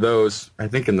had one of those, I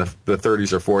think, in the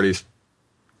 30s or 40s.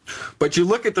 But you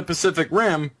look at the Pacific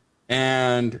Rim,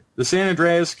 and the San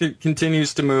Andreas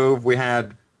continues to move. We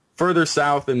had further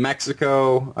south in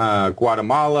Mexico,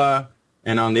 Guatemala,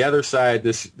 and on the other side,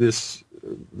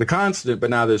 the constant, but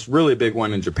now this really big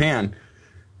one in Japan.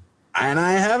 And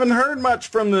I haven't heard much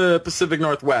from the Pacific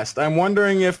Northwest. I'm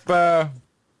wondering if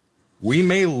we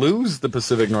may lose the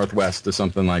Pacific Northwest to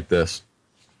something like this.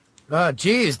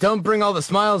 Geez, don't bring all the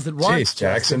smiles at once. Jeez,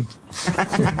 Jackson.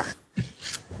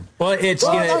 Well, it's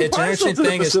I'm it's an interesting to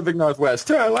thing. The Pacific Northwest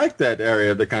too. I like that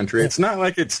area of the country. It's not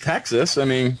like it's Texas. I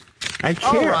mean, I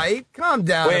care. All right, calm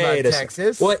down about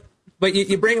Texas. But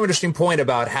you bring an interesting point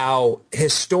about how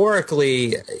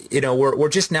historically, we're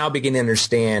just now beginning to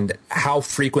understand how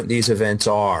frequent these events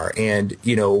are. And,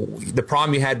 the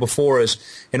problem you had before is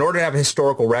in order to have a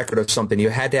historical record of something, you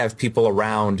had to have people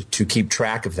around to keep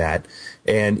track of that.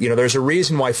 And, there's a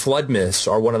reason why flood myths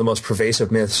are one of the most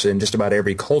pervasive myths in just about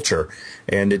every culture.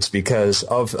 And it's because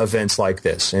of events like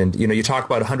this. And, you talk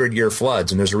about 100-year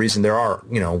floods, and there's a reason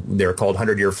they're called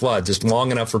 100-year floods. It's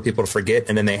long enough for people to forget,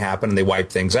 and then they happen and they wipe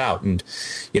things out. And,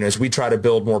 as we try to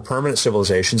build more permanent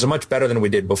civilizations, and much better than we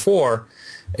did before,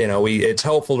 it's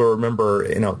helpful to remember,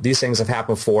 these things have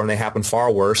happened before and they happen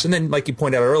far worse. And then, like you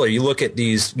pointed out earlier, you look at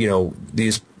these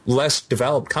less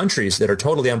developed countries that are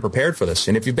totally unprepared for this.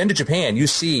 And if you've been to Japan, you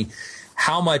see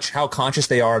how conscious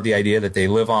they are of the idea that they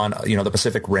live on, the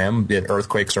Pacific Rim, that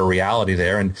earthquakes are a reality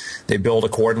there, and they build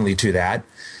accordingly to that.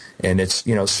 And it's,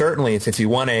 certainly if you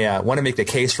want to make the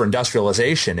case for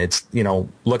industrialization, it's,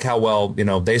 look how well,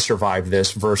 they survived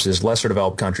this versus lesser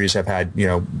developed countries have had,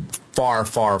 far.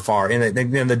 And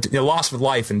the loss of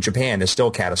life in Japan is still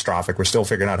catastrophic. We're still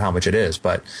figuring out how much it is,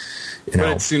 but, But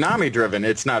it's tsunami driven.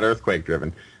 It's not earthquake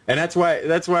driven. And that's why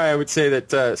I would say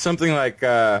that something like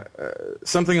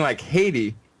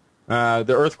Haiti,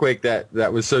 the earthquake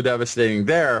that was so devastating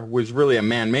there was really a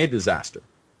man-made disaster.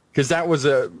 Because that was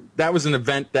an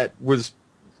event that was,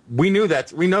 we know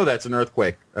that's an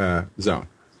earthquake zone.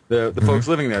 The folks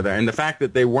living there, and the fact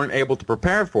that they weren't able to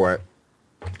prepare for it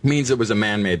means it was a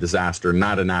man-made disaster,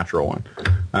 not a natural one.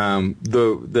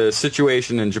 The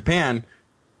situation in Japan,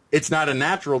 it's not a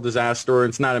natural disaster,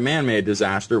 it's not a man-made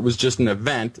disaster. It was just an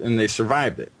event, and they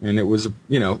survived it, and it was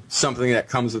something that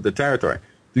comes with the territory.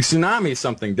 The tsunami is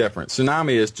something different.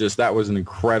 Tsunami is just that was an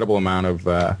incredible amount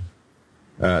of.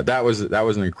 That was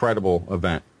an incredible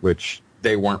event, which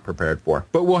they weren't prepared for,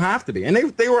 but will have to be. And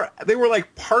they were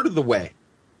like part of the way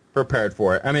prepared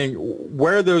for it. I mean,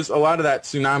 where a lot of that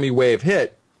tsunami wave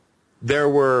hit, there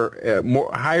were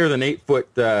higher than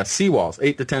 8-foot seawalls,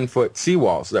 8 to 10-foot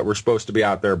seawalls that were supposed to be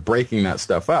out there breaking that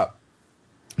stuff up,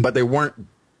 but they weren't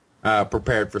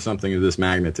prepared for something of this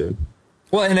magnitude.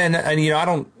 Well, and I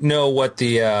don't know what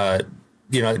the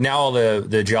now all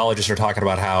the geologists are talking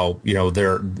about how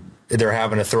they're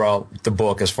having to throw out the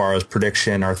book as far as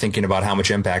prediction or thinking about how much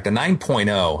impact. A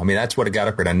 9.0, I mean, that's what it got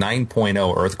up at. A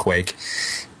 9.0 earthquake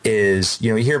is,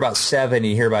 you hear about 7,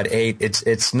 you hear about 8.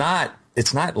 It's not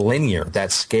linear,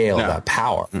 that scale, that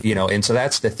power, and so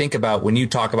that's to think about when you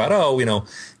talk about,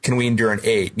 can we endure an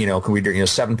 8, can we endure,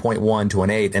 7.1 to an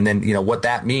 8, and then, what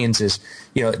that means is,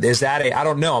 is that I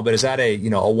don't know, but is that a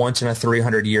once in a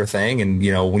 300 year thing? And,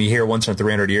 when you hear once in a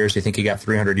 300 years, you think you got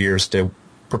 300 years to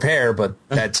prepare, but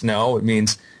it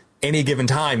means any given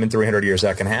time in 300 years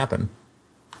that can happen.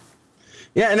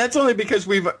 Yeah, and that's only because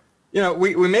we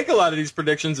make a lot of these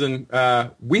predictions, and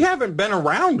we haven't been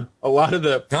around a lot of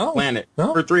the planet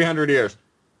for 300 years.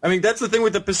 I mean, that's the thing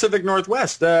with the Pacific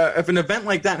Northwest. If an event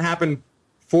like that happened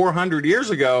 400 years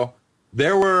ago,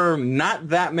 there were not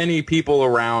that many people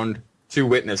around to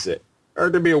witness it or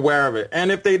to be aware of it.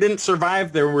 And if they didn't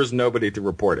survive, there was nobody to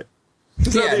report it.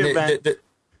 So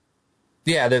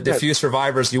the few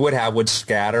survivors you would have would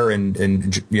scatter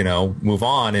and move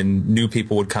on, and new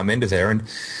people would come into there, and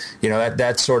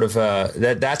that's sort of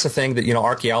that's a thing that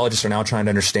archaeologists are now trying to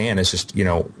understand is just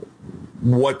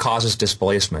what causes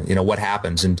displacement, what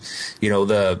happens, and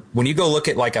when you go look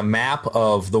at like a map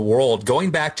of the world going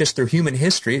back just through human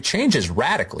history, it changes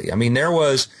radically. I mean, there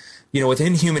was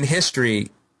within human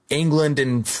history, England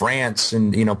and France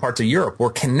and parts of Europe were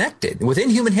connected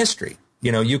within human history.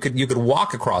 you could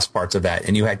walk across parts of that,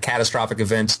 and you had catastrophic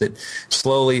events that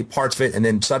slowly parts of it and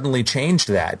then suddenly changed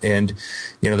that. And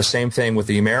the same thing with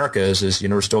the Americas is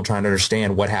we're still trying to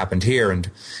understand what happened here, and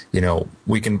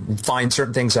we can find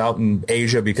certain things out in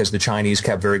Asia because the Chinese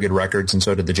kept very good records, and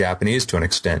so did the Japanese to an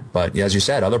extent. But as you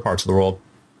said, other parts of the world,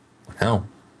 hell.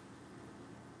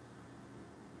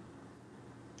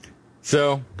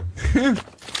 So,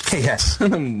 yes,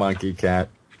 monkey cat.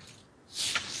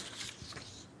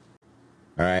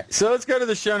 All right, so let's go to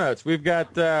the show notes. We've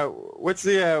got,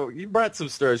 you brought some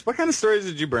stories. What kind of stories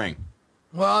did you bring?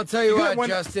 Well, I'll tell you what,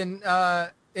 Justin,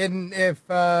 if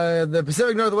the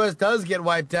Pacific Northwest does get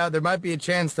wiped out, there might be a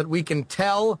chance that we can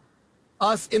tell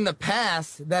us in the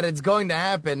past that it's going to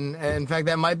happen. In fact,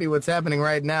 that might be what's happening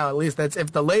right now. At least that's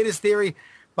if the latest theory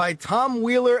by Tom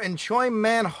Wheeler and Choi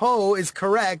Man Ho is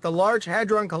correct. The Large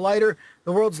Hadron Collider,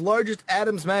 the world's largest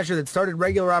atom smasher that started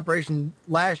regular operation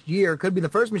last year, could be the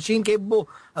first machine capable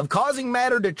of causing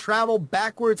matter to travel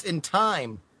backwards in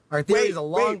time. Our theory is a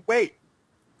long... Wait.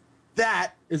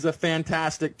 That is a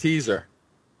fantastic teaser.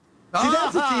 See,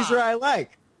 that's a teaser I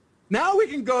like. Now we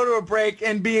can go to a break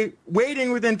and be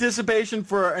waiting with anticipation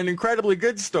for an incredibly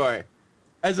good story,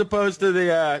 as opposed to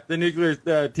the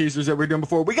nuclear teasers that we were doing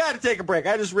before. We got to take a break.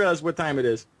 I just realized what time it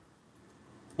is.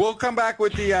 We'll come back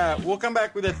with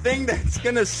a thing that's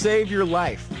gonna save your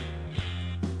life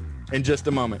in just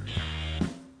a moment.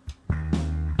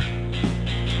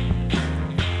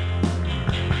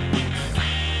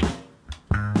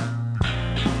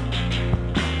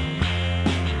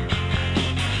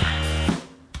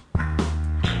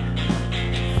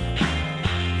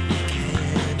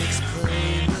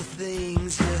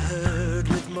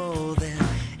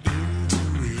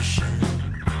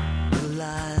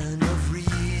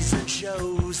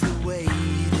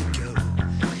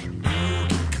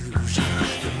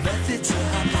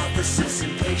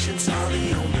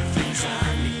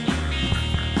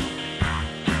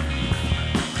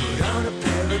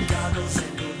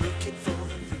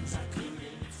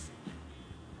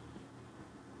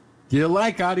 Do you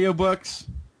like audiobooks?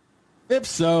 If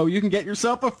so, you can get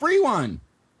yourself a free one.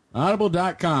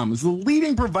 Audible.com is the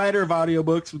leading provider of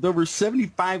audiobooks with over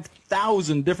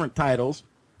 75,000 different titles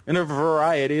in a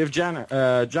variety of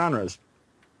genres.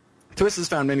 TWiS has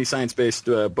found many science-based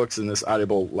books in this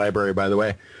Audible library, by the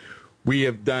way. We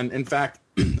have done, in fact,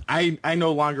 I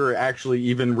no longer actually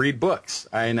even read books.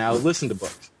 I now listen to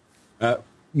books.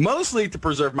 Mostly to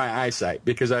preserve my eyesight,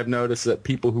 because I've noticed that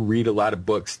people who read a lot of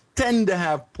books tend to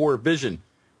have poor vision.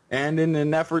 And in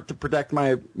an effort to protect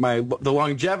the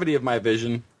longevity of my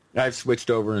vision, I've switched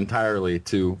over entirely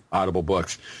to Audible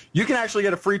books. You can actually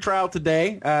get a free trial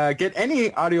today. Get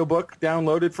any audiobook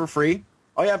downloaded for free.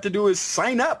 All you have to do is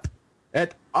sign up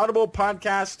at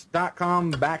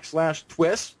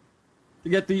audiblepodcast.com/TWiS to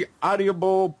get the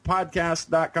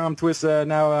audiblepodcast.com TWiS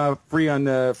now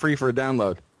free for a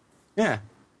download. Yeah.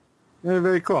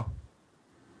 Very cool.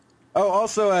 Oh,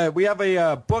 also, we have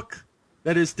a book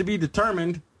that is to be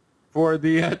determined for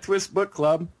the TWiS Book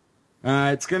Club.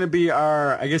 It's going to be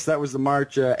I guess that was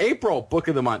the April book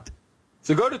of the month.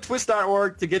 So go to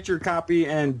twis.org to get your copy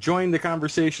and join the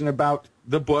conversation about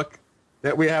the book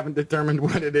that we haven't determined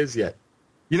what it is yet.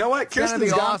 You know what?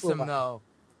 Kirsten's awesome, though.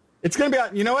 It's going to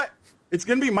be, you know what? It's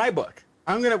going to be my book.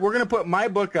 We're going to put my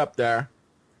book up there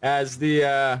as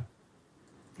the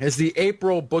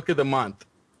April book of the month,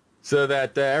 so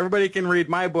that everybody can read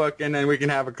my book, and then we can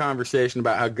have a conversation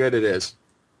about how good it is.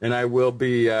 And I will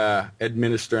be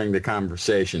administering the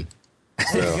conversation.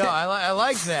 There you go. I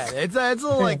like that. It's a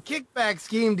little kickback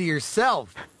scheme to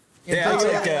yourself.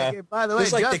 Yeah, it's by the way,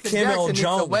 it's like Justin the Kim Jackson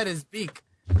Il-jung. needs to wet his beak.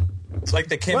 It's like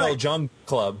the Kim Il-jung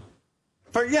Club.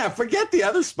 Forget the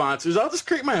other sponsors. I'll just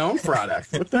create my own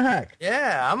product. What the heck?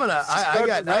 Yeah,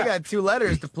 I got 2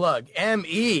 letters to plug.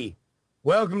 M.E.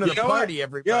 Welcome to the party,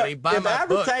 everybody. Buy my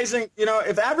book.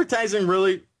 If advertising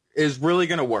really is going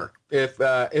to work, if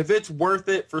it's worth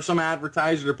it for some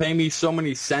advertiser to pay me so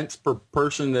many cents per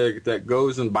person that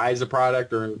goes and buys a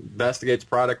product or investigates a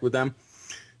product with them,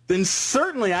 then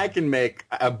certainly I can make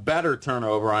a better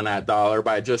turnover on that dollar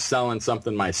by just selling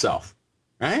something myself,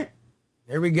 right?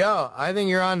 There we go. I think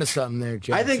you're onto something there,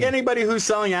 Jason. I think anybody who's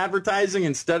selling advertising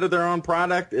instead of their own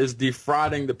product is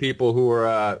defrauding the people who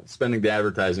are spending the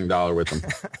advertising dollar with them.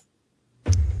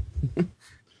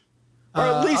 Or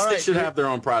at least they should have their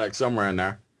own product somewhere in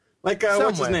there. Like,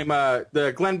 what's his name?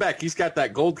 The Glenn Beck. He's got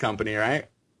that gold company, right?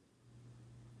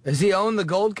 Does he own the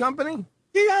gold company?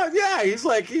 Yeah.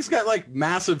 He's got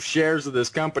massive shares of this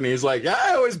company. He's like,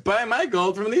 I always buy my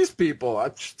gold from these people.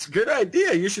 It's a good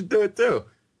idea. You should do it too.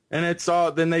 And it's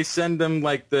all. Then they send them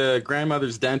the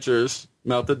grandmother's dentures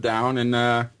melted down, and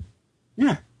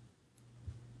Yeah.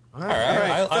 All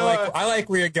right. I like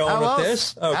where you're going with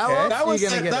this. Okay. That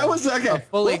was okay. A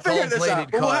fully We'll figure this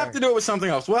out. gold-plated We'll car. have to do it with something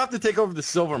else. We'll have to take over the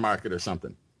silver market or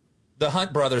something. The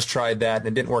Hunt brothers tried that, and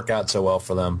it didn't work out so well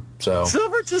for them. So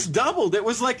Silver just doubled. It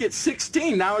was like at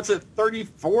 16. Now it's at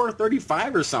 34,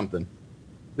 35 or something.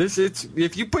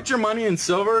 If you put your money in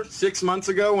silver 6 months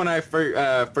ago when I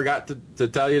forgot to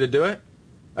tell you to do it,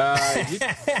 you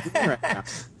right now.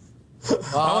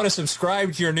 I want to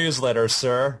subscribe to your newsletter,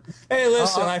 sir. Hey,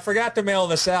 listen, I forgot to mail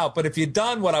this out, but if you'd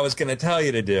done what I was going to tell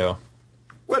you to do.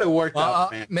 Would have worked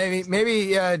out, man.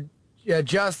 Maybe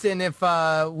Justin, if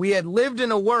we had lived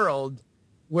in a world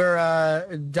where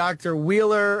Dr.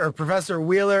 Wheeler or Professor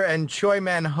Wheeler and Choi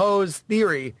Man-ho's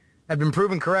theory had been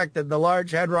proven correct that the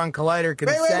Large Hadron Collider can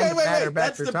send matter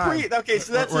back through time. Okay,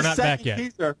 so that's We're the not back second yet.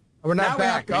 teaser. We're not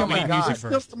back. Oh, my God.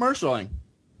 We're still commercialing.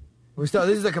 This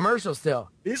is a commercial still.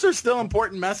 These are still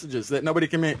important messages that nobody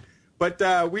can make.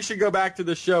 But we should go back to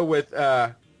the show with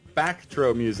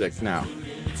Backtro music now.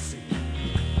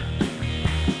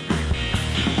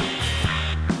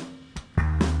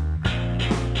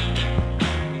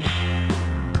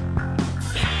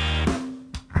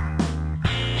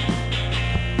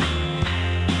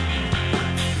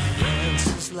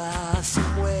 Answers lie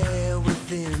somewhere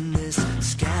within this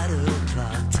scattered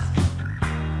plot.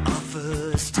 Our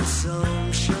first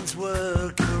assumptions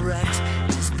were correct.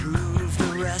 Disprove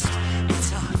the rest. It's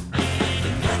hard. The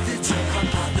methods of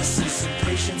hypothesis and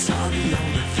patience are the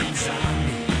only things I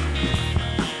need.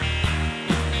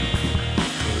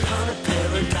 Put on a pair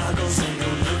of goggles and go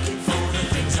looking for the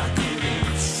things I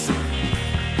couldn't see.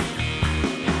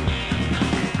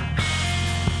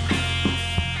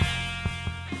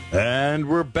 And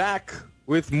we're back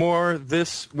with more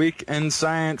This Week in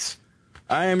Science.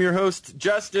 I am your host,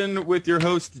 Justin, with your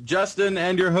host, Justin,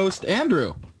 and your host,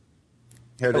 Andrew.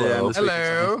 Here today on This Week in Science.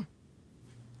 Hello.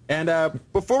 And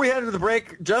before we head to the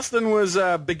break, Justin was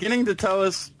beginning to tell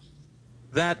us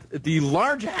that the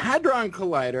Large Hadron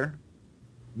Collider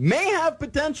may have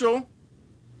potential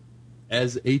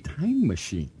as a time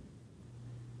machine.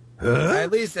 At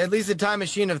least a time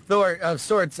machine of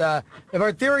sorts. If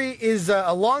our theory is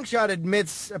a long shot,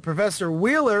 admits Professor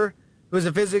Wheeler, who is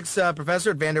a physics professor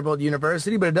at Vanderbilt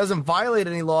University, but it doesn't violate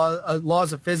any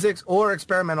laws of physics or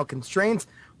experimental constraints.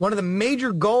 One of the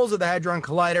major goals of the Hadron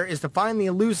Collider is to find the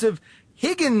elusive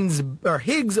Higgs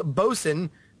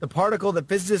boson, the particle that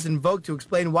physicists invoke to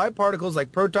explain why particles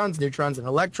like protons, neutrons, and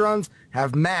electrons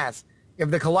have mass.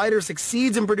 If the collider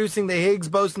succeeds in producing the Higgs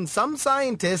boson, some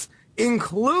scientists,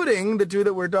 including the two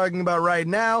that we're talking about right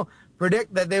now,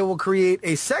 predict that they will create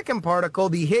a second particle,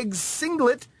 the Higgs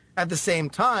singlet, at the same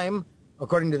time.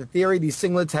 According to the theory, these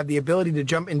singlets have the ability to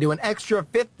jump into an extra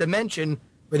fifth dimension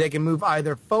where they can move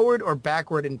either forward or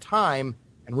backward in time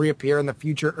and reappear in the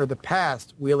future or the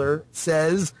past. Wheeler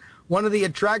says one of the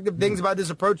attractive things about this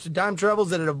approach to time travel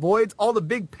is that it avoids all the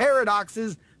big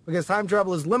paradoxes because time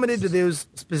travel is limited to those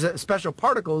special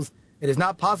particles. It is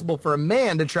not possible for a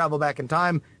man to travel back in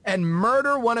time and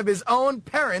murder one of his own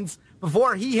parents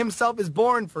before he himself is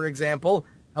born, for example.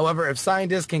 However, if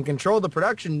scientists can control the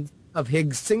production of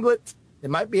Higgs singlets, they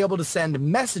might be able to send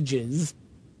messages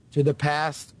to the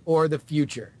past or the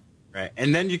future. Right,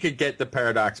 and then you could get the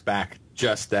paradox back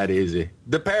just that easy.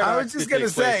 The paradox. I was just going to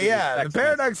say, the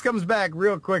paradox comes back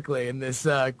real quickly in this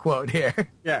quote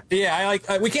here. Yeah.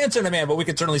 We can't send a man, but we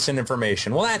can certainly send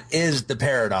information. Well, that is the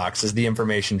paradox, is the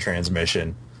information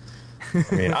transmission.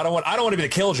 I mean, I don't want to be the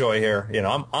killjoy here. You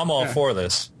know, I'm all for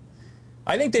this.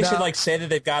 I think they should say that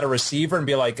they've got a receiver and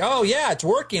be like, "Oh yeah, it's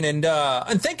working," and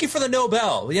thank you for the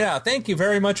Nobel. Yeah, thank you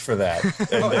very much for that.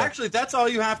 And, actually, that's all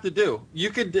you have to do.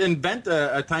 You could invent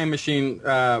a time machine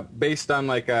based on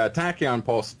like a tachyon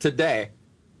pulse today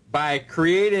by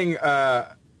creating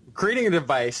a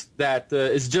device that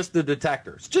is just the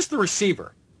detector. It's just the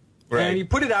receiver, right. And you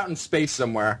put it out in space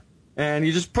somewhere, and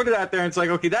you just put it out there, and it's like,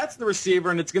 okay, that's the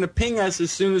receiver, and it's going to ping us as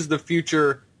soon as the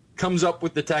future comes up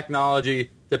with the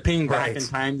technology to ping back in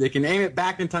time. They can aim it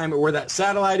back in time at where that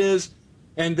satellite is,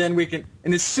 and then we can.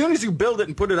 And as soon as you build it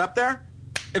and put it up there,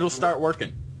 it'll start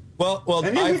working. Well,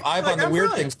 I've on the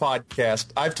Weird Things podcast,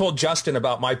 I've told Justin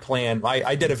about my plan.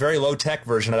 I did a very low tech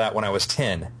version of that when I was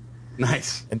 10.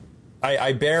 Nice. And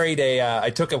I buried I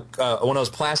took one of those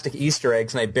plastic Easter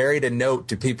eggs and I buried a note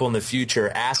to people in the future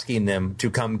asking them to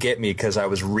come get me because I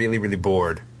was really, really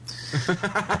bored.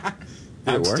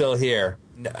 I'm still here.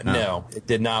 No, it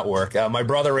did not work. My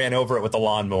brother ran over it with a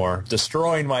lawnmower,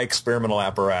 destroying my experimental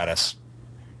apparatus.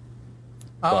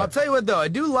 I'll tell you what, though. I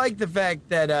do like the fact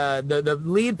that the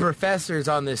lead professors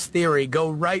on this theory go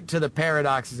right to the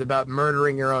paradoxes about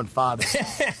murdering your own father.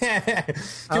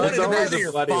 You wanted to murder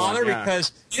your father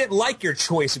because you didn't like your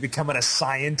choice of becoming a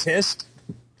scientist.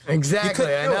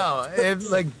 Exactly, I know. It's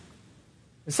like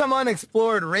some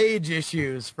unexplored rage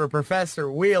issues for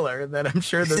Professor Wheeler that I'm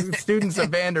sure the students of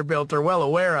Vanderbilt are well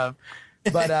aware of.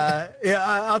 But yeah,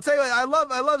 I'll tell you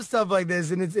what, I love stuff like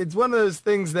this, and it's one of those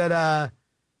things that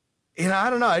you know, I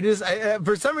don't know. I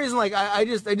for some reason, like I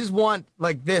just want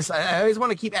like this. I always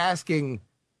want to keep asking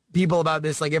people about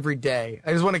this like every day.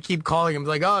 I just want to keep calling them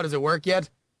like, oh, does it work yet?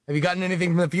 Have you gotten anything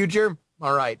from the future?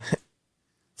 All right.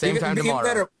 Same time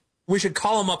tomorrow. We should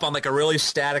call them up on like a really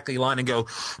statically line and go,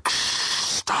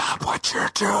 stop what you're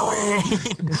doing.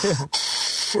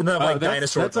 And then, like,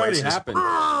 dinosaur that's already happened.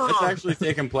 That's actually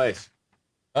taken place.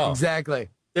 Oh, exactly.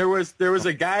 There was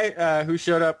a guy who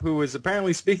showed up who was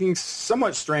apparently speaking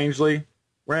somewhat strangely,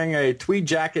 wearing a tweed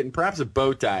jacket and perhaps a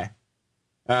bow tie.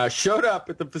 Showed up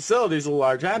at the facilities of the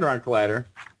Large Hadron Collider,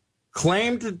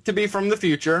 claimed to be from the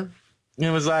future,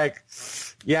 and was like,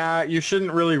 yeah, you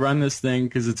shouldn't really run this thing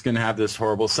because it's going to have this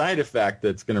horrible side effect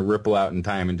that's going to ripple out in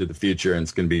time into the future, and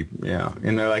it's going to be, you know,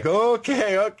 and they're like,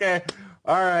 okay,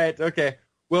 all right, okay.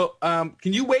 Well,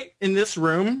 can you wait in this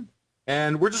room,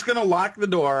 and we're just going to lock the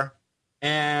door,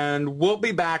 and we'll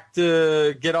be back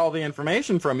to get all the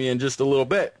information from you in just a little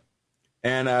bit.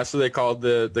 And so they called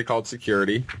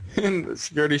security, and the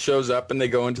security shows up, and they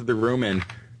go into the room, and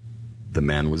the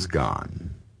man was gone.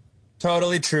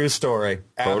 Totally true story.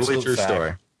 Totally true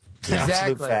story. Exactly.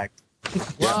 Absolute fact.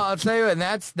 Well, I'll tell you, and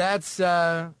that's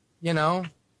you know,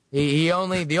 the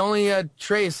only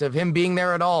trace of him being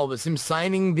there at all was him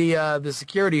signing the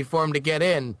security form to get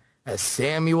in as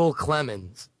Samuel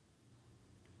Clemens.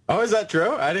 Oh, is that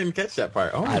true? I didn't catch that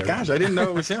part. Oh my gosh, I didn't know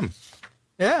it was him.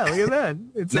 Yeah, look at that.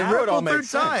 It's Now a it ripple all through makes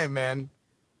sense. time, man.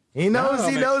 He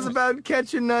knows about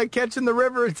catching the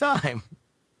river of time.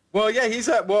 Well, yeah,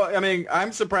 I mean,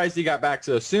 I'm surprised he got back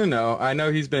so soon, though. I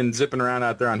know he's been zipping around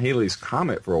out there on Halley's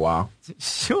Comet for a while.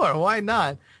 Sure, why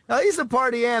not? Now, he's a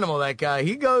party animal, that guy.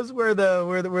 He goes where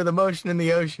the motion in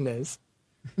the ocean is.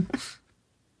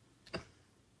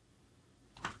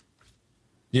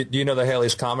 Do you know the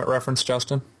Halley's Comet reference,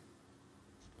 Justin?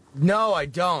 No, I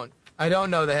don't. I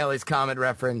don't know the Halley's Comet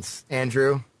reference,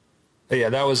 Andrew. Yeah,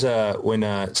 that was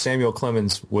when Samuel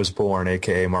Clemens was born,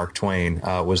 a.k.a. Mark Twain,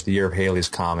 was the year of Halley's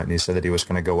Comet, and he said that he was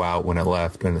going to go out when it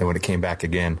left, and then when it came back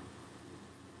again.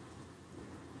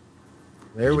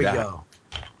 There we go.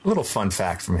 A little fun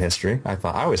fact from history. I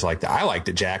always liked it. I liked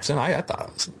it, Jackson. I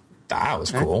thought that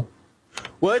was cool.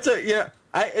 Well, it's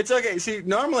okay. See,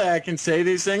 normally I can say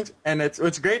these things, and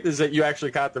what's great is that you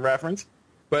actually caught the reference.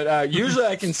 But usually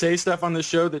I can say stuff on the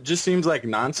show that just seems like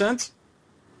nonsense.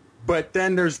 But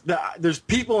then there's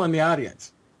people in the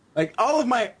audience. Like all of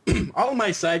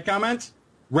my side comments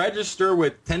register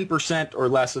with 10% or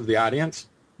less of the audience,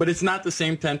 but it's not the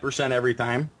same 10% every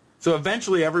time. So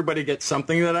eventually everybody gets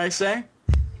something that I say.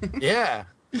 Yeah.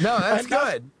 No, that's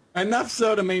good. Enough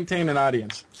so to maintain an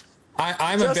audience.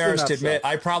 I'm Just embarrassed to enough admit, so.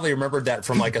 I probably remembered that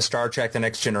from like a Star Trek The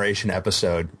Next Generation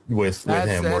episode with him.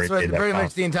 That's where he what did that pretty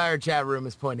much the entire chat room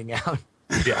is pointing out.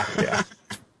 Yeah.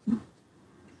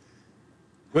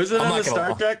 Was it I'm on not the gonna Star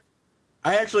lie. Trek?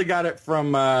 I actually got it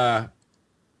from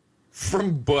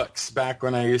books back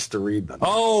when I used to read them.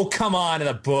 Oh, come on, in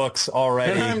the books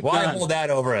already. And I'm Why done. hold that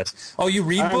over us? Oh, you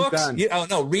read I'm books? done. Oh,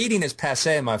 no, reading is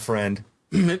passé, my friend.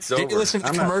 It's over. Did you listen to the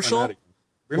I'm not commercial? fanatic.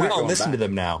 We're We not all going listen back. to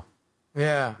them now.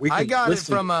 Yeah, We I can got it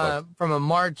listen from to a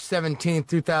March 17th,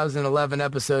 2011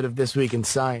 episode of This Week in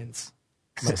Science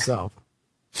myself.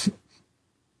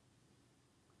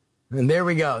 And there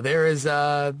we go. There's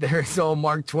old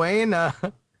Mark Twain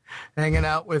hanging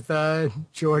out with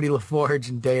Geordie LaForge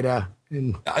and Data.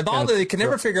 And They can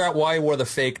never figure out why he wore the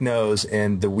fake nose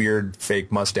and the weird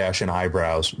fake mustache and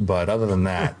eyebrows. But other than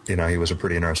that, he was a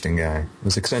pretty interesting guy. He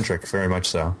was eccentric, very much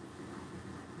so.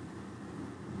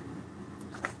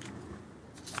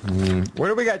 What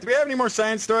do we got? Do we have any more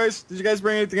science stories? Did you guys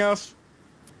bring anything else?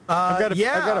 I've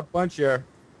got a bunch here.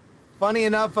 Funny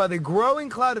enough, the growing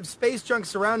cloud of space junk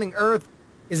surrounding Earth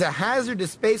is a hazard to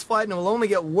spaceflight and will only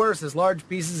get worse as large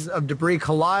pieces of debris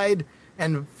collide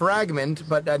and fragment.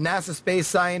 But NASA space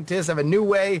scientists have a new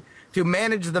way to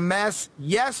manage the mess.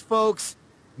 Yes, folks,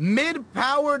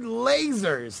 mid-powered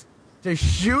lasers to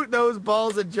shoot those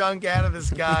balls of junk out of the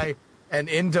sky and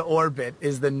into orbit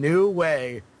is the new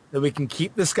way that we can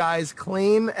keep the skies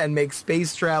clean and make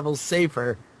space travel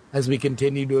safer as we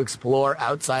continue to explore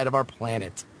outside of our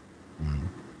planet.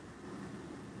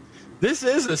 This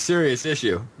is a serious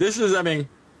issue. This is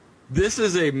this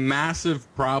is a massive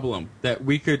problem that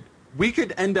we could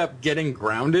end up getting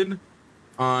grounded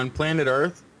on planet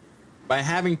Earth by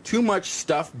having too much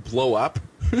stuff blow up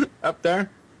up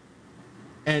there.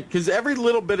 And because every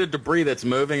little bit of debris that's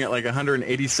moving at like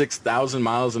 186,000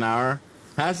 miles an hour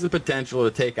has the potential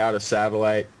to take out a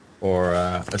satellite or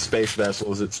a space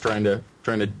vessel as it's trying to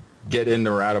get in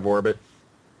or out of orbit.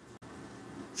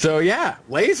 So yeah,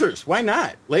 lasers. Why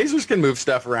not? Lasers can move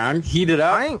stuff around, heat it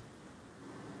up.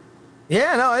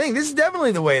 I think this is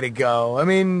definitely the way to go. I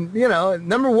mean,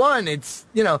 number one, it's,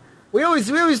 we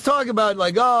always talk about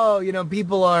like,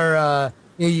 people are,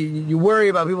 you worry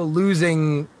about people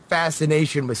losing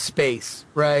fascination with space,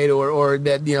 right? Or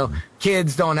that,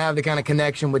 kids don't have the kind of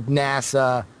connection with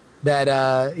NASA that,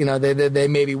 they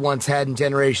maybe once had in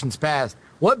generations past.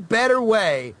 What better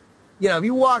way, if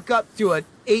you walk up to an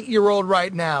 8-year-old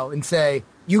right now and say,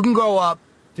 you can grow up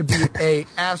to be a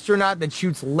astronaut that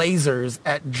shoots lasers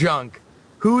at junk,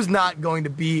 who's not going to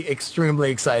be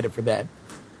extremely excited for that?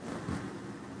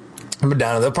 I'm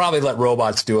down. They'll probably let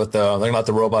robots do it, though. They're going to let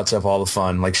the robots have all the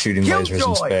fun, like shooting lasers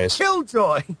in space.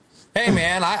 Killjoy! Hey,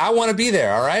 man, I want to be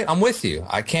there, all right? I'm with you.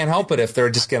 I can't help it if they're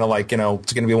just going to,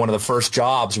 it's going to be one of the first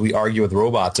jobs we argue with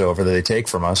robots over that they take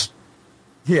from us.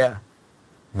 Yeah.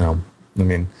 I'm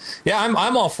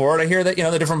all for it. I hear that,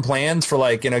 the different plans for,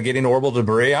 getting orbital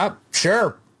debris.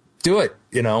 Sure, do it,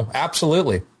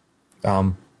 absolutely,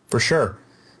 for sure.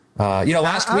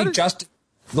 Last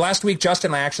week, Justin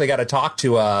and I actually got to talk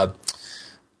to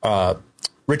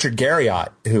Richard Garriott,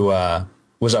 who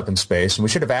was up in space, and we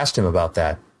should have asked him about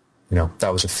that. That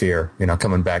was a fear,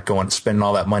 coming back, spending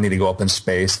all that money to go up in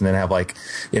space and then have a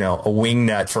wing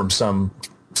nut from some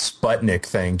Sputnik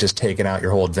thing just taking out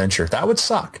your whole adventure. That would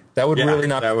suck. That would really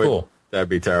not be cool. That'd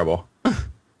be terrible.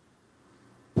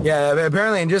 Yeah,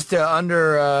 apparently, and just to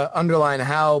underline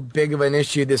how big of an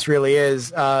issue this really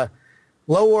is, low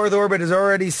Earth orbit has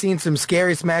already seen some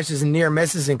scary smashes and near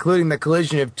misses, including the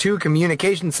collision of 2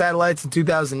 communication satellites in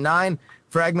 2009.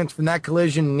 Fragments from that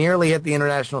collision nearly hit the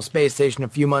International Space Station a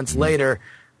few months later.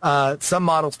 Some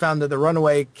models found that the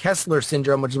runaway Kessler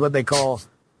syndrome, which is what they call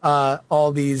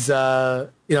all these,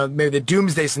 maybe the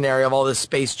doomsday scenario of all this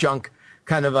space junk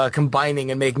kind of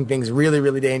combining and making things really,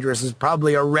 really dangerous, is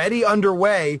probably already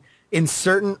underway in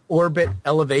certain orbit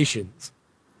elevations.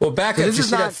 Well, back up. Did you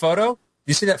see that photo?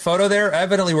 You see that photo there?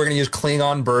 Evidently, we're going to use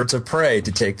Klingon birds of prey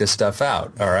to take this stuff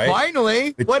out. All right.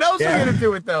 Finally, what else are we going to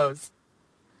do with those?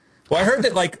 Well, I heard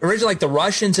that originally the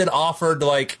Russians had offered to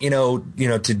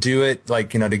do it,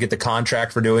 to get the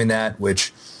contract for doing that,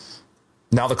 which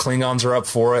now the Klingons are up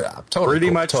for it. Pretty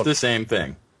much the same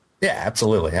thing. Yeah,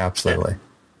 absolutely. Absolutely.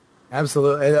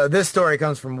 This story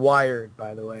comes from Wired,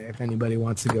 by the way, if anybody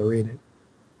wants to go read it.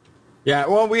 Yeah,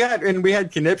 well, we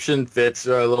had conniption fits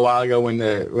a little while ago when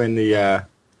the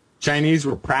Chinese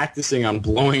were practicing on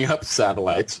blowing up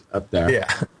satellites up there.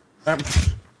 Yeah.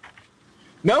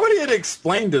 Nobody had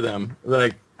explained to them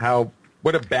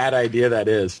what a bad idea that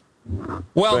is.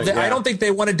 Well, I don't think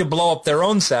they wanted to blow up their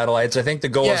own satellites. I think the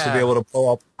goal is to be able to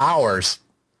blow up ours.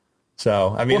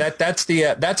 So, I mean, that's in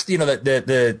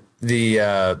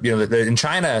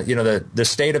China, the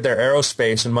state of their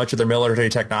aerospace and much of their military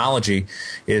technology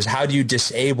is, how do you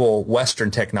disable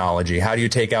Western technology? How do you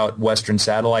take out Western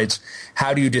satellites?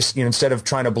 How do you just, instead of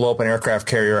trying to blow up an aircraft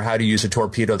carrier, how do you use a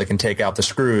torpedo that can take out the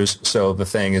screws so the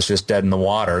thing is just dead in the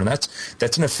water? And that's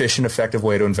an efficient, effective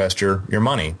way to invest your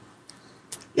money.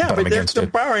 Yeah, but they're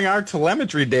borrowing our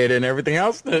telemetry data and everything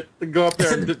else to go up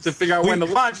there to figure out when to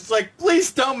launch. It's like, please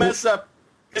don't mess up.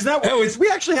 We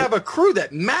actually have a crew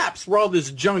that maps where all this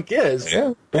junk is.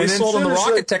 Yeah, we sold them the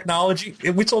rocket technology.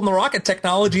 We sold them the rocket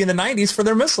technology in the 90s for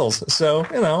their missiles. So,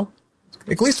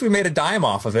 at least we made a dime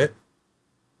off of it.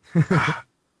 I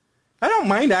don't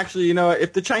mind, actually.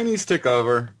 If the Chinese took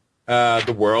over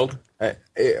the world,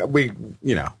 we'd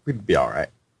be all right.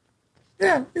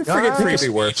 Yeah, forget free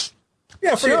speech.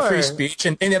 Yeah, forget free speech.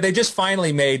 And they just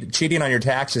finally made cheating on your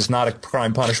taxes not a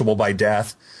crime punishable by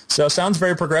death. So it sounds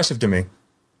very progressive to me.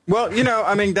 Well,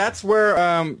 that's where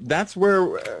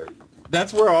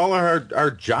all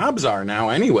our jobs are now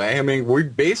anyway. I mean,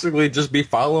 we'd basically just be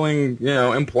following,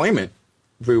 employment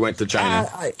if we went to China.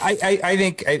 I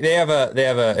think they have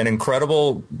an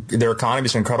incredible, their economy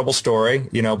is an incredible story,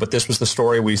 but this was the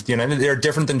story they're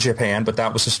different than Japan, but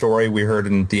that was the story we heard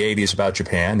in the 80s about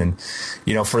Japan. And,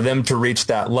 for them to reach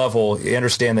that level, you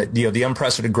understand that, the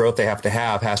unprecedented growth they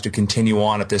have has to continue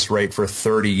on at this rate for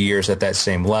 30 years at that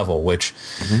same level, which,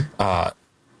 I'm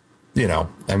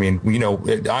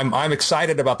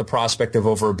excited about the prospect of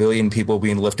over 1 billion people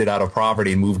being lifted out of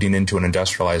poverty and moved into an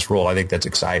industrialized world. I think that's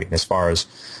exciting as far as,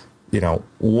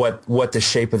 what the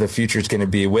shape of the future is going to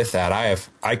be with that.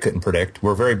 I couldn't predict.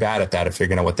 We're very bad at that, at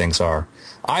figuring out what things are.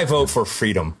 I vote for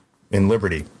freedom and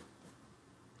liberty.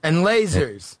 And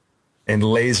lasers. And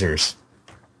lasers.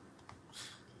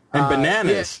 And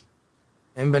bananas.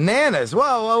 Yeah. And bananas.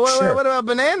 Whoa, Sure. what about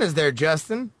bananas there,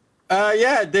 Justin?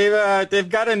 Yeah, they've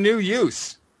got a new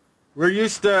use. We're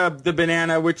used to the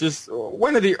banana, which is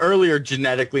one of the earlier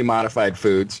genetically modified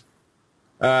foods.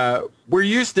 We're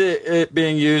used to it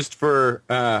being used for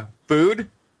food.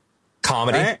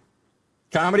 Comedy. Right?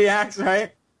 Comedy acts,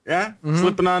 right? Yeah? Mm-hmm.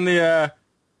 Slipping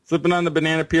on the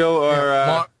banana peel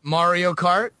or... Mario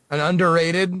Kart, an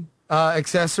underrated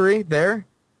accessory there.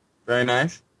 Very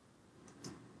nice.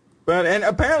 And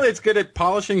apparently it's good at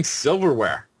polishing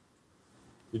silverware.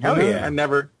 Hell yeah.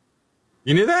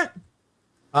 You knew that?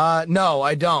 No,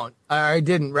 I don't. I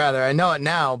didn't, rather. I know it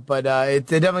now, but it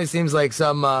definitely seems like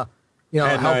some,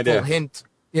 helpful hint,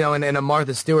 in a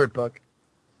Martha Stewart book.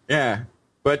 Yeah.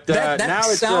 But that now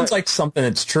it sounds like something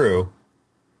that's true.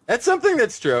 That's something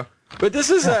that's true. But this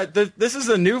is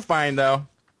a new find, though.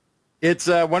 It's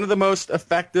one of the most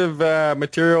effective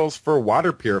materials for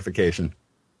water purification.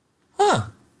 Huh.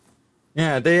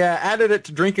 Yeah, they added it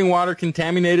to drinking water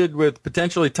contaminated with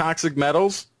potentially toxic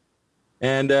metals.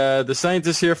 And the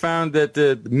scientists here found that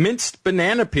the minced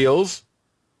banana peels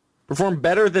perform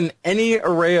better than any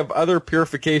array of other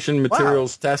purification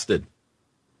materials tested.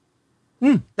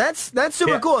 That's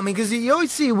super cool. I mean, because you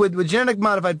always see with genetic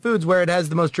modified foods where it has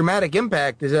the most dramatic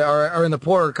impact are in the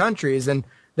poorer countries, and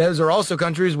those are also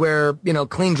countries where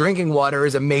clean drinking water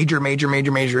is a major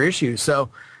issue. So,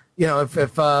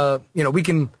 if we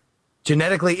can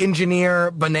genetically engineer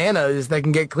bananas that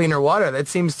can get cleaner water, that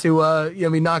seems to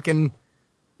be knocking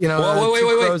wait.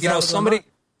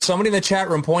 Somebody in the chat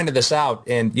room pointed this out,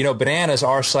 and bananas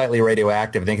are slightly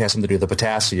radioactive. I think it has something to do with the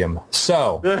potassium.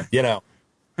 So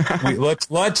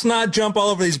let's not jump all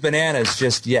over these bananas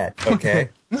just yet, okay?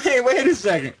 Hey, wait a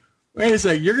second.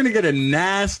 You're gonna get a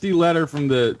nasty letter from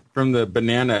the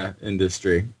banana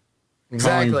industry.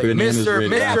 Exactly. Mr.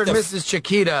 and Mrs.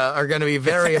 Chiquita are going to be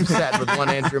very upset with one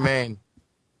Andrew Mayne.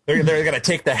 They're going to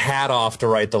take the hat off to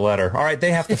write the letter. All right,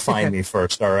 they have to find me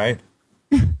first, all right?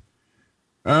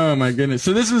 Oh, my goodness.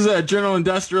 So this is Journal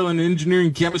Industrial and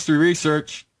Engineering Chemistry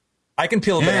Research. I can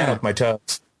peel a banana with my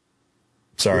toes.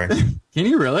 Sorry. Can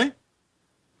you really?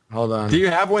 Hold on. Do you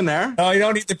have one there? Oh, you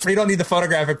don't need the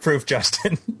photographic proof,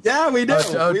 Justin. Yeah, we do.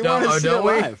 We want to see it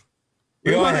live.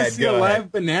 We want to see a live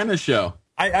banana show.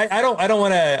 I don't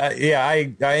want to.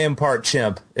 I am part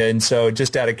chimp, and so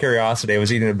just out of curiosity, I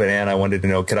was eating a banana. I wanted to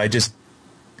know, could I just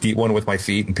eat one with my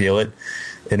feet and peel it?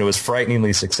 And it was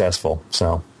frighteningly successful.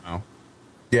 So,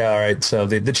 yeah, all right. So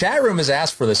the chat room has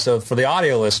asked for this. So for the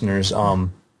audio listeners,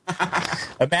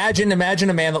 imagine a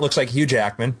man that looks like Hugh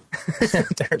Jackman.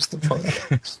 There's the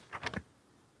photo.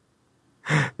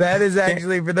 That is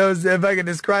actually, for those, if I can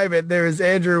describe it, there is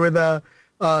Andrew with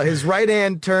his right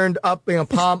hand turned up,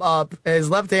 palm up, and his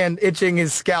left hand itching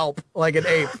his scalp like an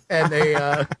ape, and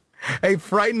a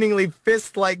frighteningly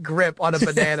fist-like grip on a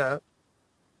banana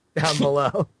down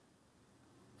below.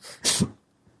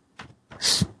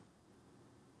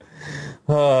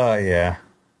 Oh, yeah.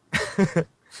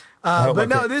 But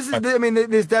no, this is. I mean,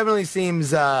 this definitely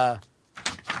seems.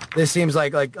 This seems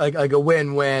like a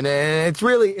win-win, and it's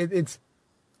really it's.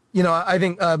 I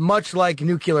think much like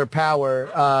nuclear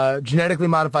power, genetically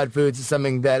modified foods is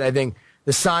something that I think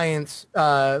the science,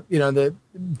 that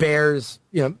bears,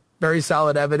 very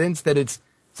solid evidence that it's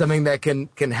something that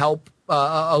can help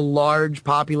a large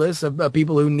populace of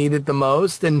people who need it the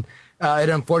most, and it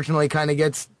unfortunately kind of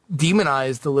gets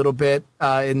demonized a little bit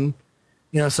in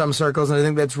some circles, and I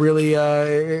think that's really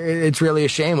it's really a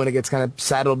shame when it gets kind of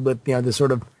saddled with the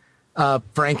sort of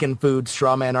Frankenfood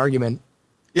straw man argument.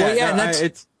 Yeah,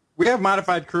 we have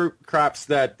modified crops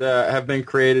that have been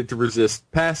created to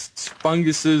resist pests,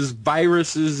 funguses,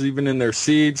 viruses, even in their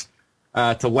seeds,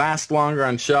 to last longer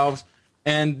on shelves.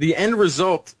 And the end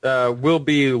result will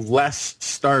be less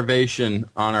starvation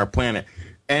on our planet.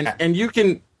 And you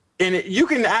can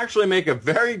actually make a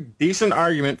very decent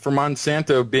argument for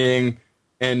Monsanto being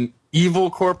an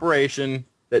evil corporation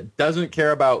that doesn't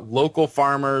care about local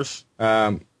farmers.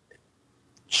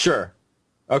 Sure.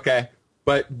 Okay.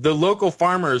 But the local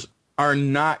farmers are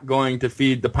not going to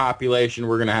feed the population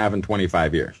we're going to have in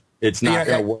 25 years. It's not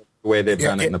going to work the way they've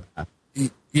done it in the past.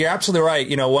 You're absolutely right.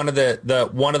 One of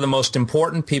the most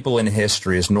important people in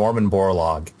history is Norman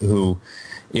Borlaug, who,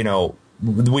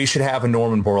 we should have a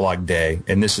Norman Borlaug Day,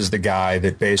 and this is the guy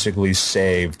that basically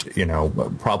saved,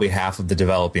 probably half of the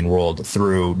developing world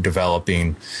through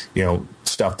developing,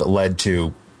 stuff that led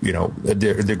to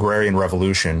the agrarian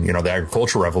revolution, the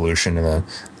agricultural revolution,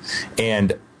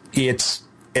 and it's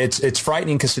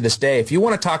frightening because to this day, if you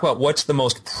want to talk about what's the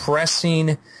most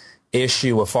pressing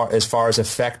issue as far as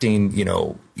affecting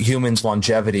humans'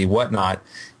 longevity, whatnot,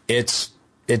 it's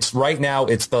right now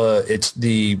it's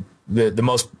the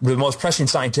most pressing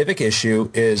scientific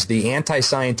issue is the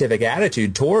anti-scientific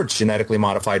attitude towards genetically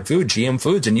modified food, GM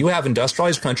foods. And you have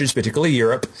industrialized countries, particularly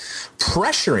Europe,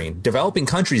 pressuring developing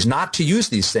countries not to use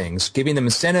these things, giving them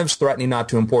incentives, threatening not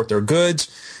to import their goods,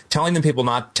 telling them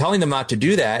not to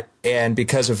do that, and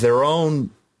because of their own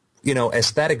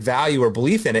aesthetic value or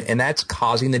belief in it, and that's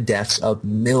causing the deaths of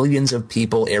millions of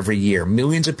people every year.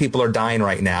 Millions of people are dying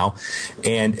right now,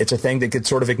 and it's a thing that gets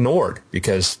sort of ignored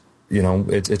because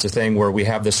it's a thing where we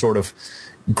have this sort of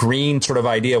green sort of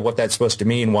idea of what that's supposed to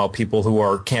mean, while people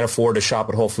who can't afford to shop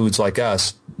at Whole Foods like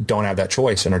us don't have that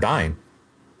choice and are dying.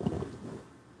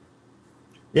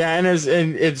 Yeah, and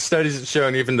studies have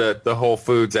shown even the Whole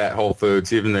Foods at Whole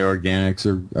Foods, even the organics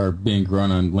are being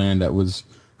grown on land that was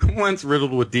once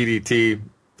riddled with DDT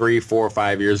 3, 4,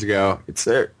 5 years ago.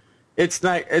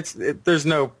 There's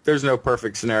no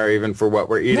perfect scenario even for what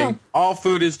we're eating. No. All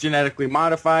food is genetically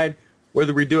modified.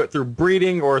 Whether we do it through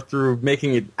breeding or through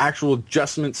making actual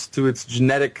adjustments to its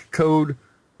genetic code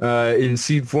in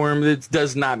seed form, it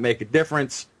does not make a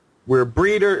difference. We're a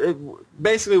breeder.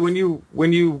 Basically, when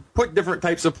you put different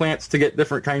types of plants to get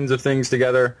different kinds of things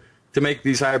together to make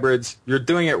these hybrids, you're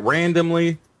doing it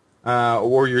randomly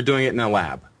or you're doing it in a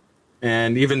lab.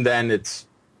 And even then, it's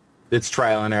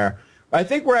trial and error. I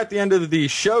think we're at the end of the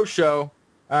show.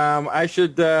 I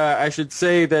should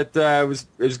say that it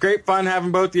was great fun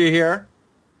having both of you here.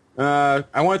 I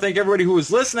want to thank everybody who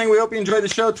was listening. We hope you enjoyed the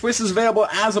show. TWiS is available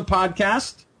as a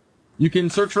podcast. You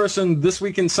can search for us in This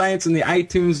Week in Science in the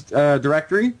iTunes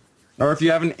directory. Or if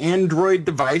you have an Android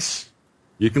device,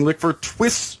 you can look for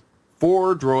TWiS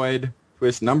 4 Droid,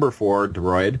 TWiS number 4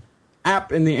 Droid,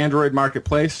 app in the Android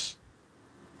marketplace.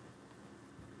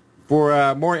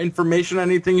 For more information on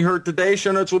anything you heard today,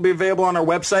 show notes will be available on our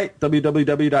website,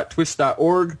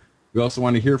 www.twis.org. We also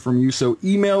want to hear from you, so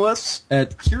email us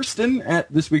at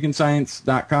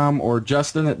Kirsten@thisweekinscience.com or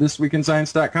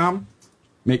Justin@thisweekinscience.com.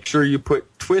 Make sure you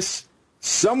put TWiS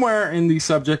somewhere in the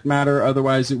subject matter,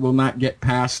 otherwise it will not get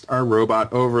past our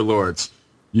robot overlords.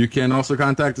 You can also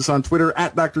contact us on Twitter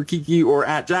at Dr. Kiki or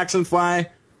at JacksonFly.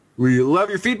 We love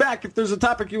your feedback. If there's a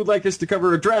topic you would like us to cover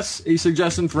or address, a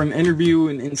suggestion for an interview,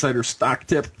 an insider stock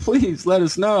tip, please let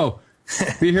us know.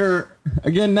 Be here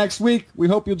again next week. We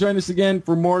hope you'll join us again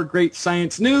for more great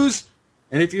science news.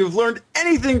 And if you've learned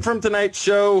anything from tonight's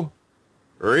show,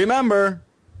 remember,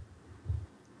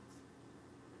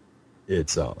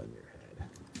 it's all in your head.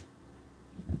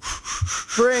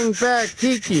 Bring back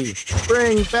Kiki.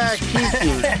 Bring back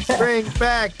Kiki. Bring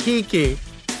back Kiki.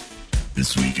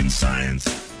 This Week in Science.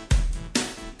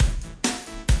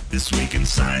 This Week in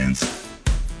Science.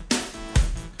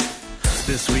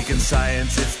 This Week in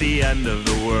Science, it's the end of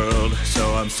the world.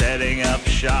 So I'm setting up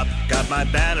shop, got my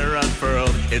banner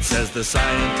unfurled. It says the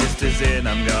scientist is in,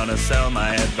 I'm gonna sell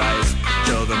my advice.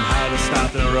 Show them how to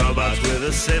stop the robots with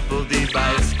a simple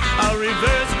device. I'll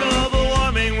reverse global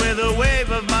warming with a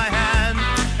wave of my hand.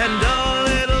 And all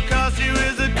it'll cost you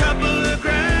is a couple of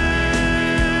grand.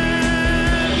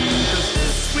 'Cause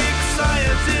this week's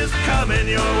science is coming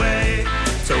your way.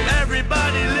 So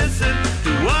everybody listen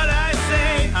to what I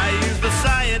say. I use the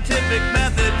scientific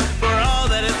method for all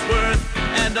that it's worth,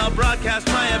 and I'll broadcast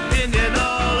my opinion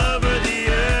all over the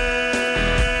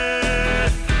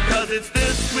earth. 'Cause it's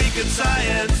This Week in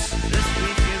Science. This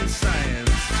Week in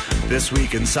Science. This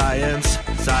Week in Science.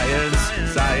 Science.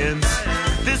 Science.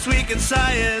 This Week in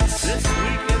Science. This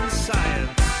Week in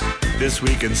Science. This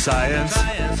Week in Science.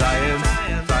 Science. Science.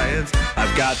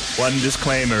 I've got one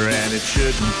disclaimer, and it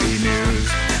shouldn't be news,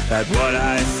 that what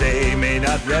I say may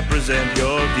not represent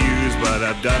your views, but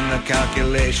I've done the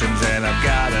calculations and I've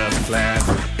got a plan.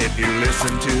 If you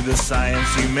listen to the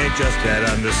science, you may just yet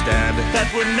understand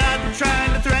that we're not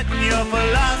trying to threaten your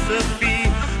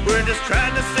philosophy. We're just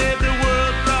trying to save the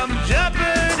world from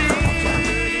jeopardy.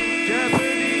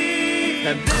 Jeopardy.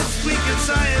 And This Week in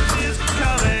Science is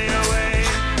coming your way.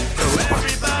 So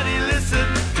everybody listen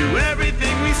to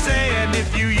everything we say, and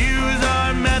if you use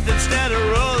our method instead of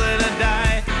rolling a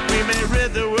die, we may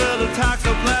rid the world of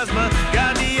toxoplasma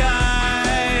gondii.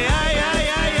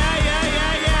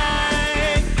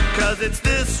 'Cause it's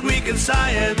This Week in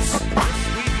Science. This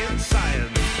Week in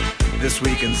Science. This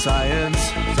Week in Science.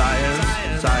 Science.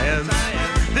 Science.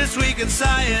 This Week in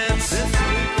Science. This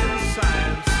Week in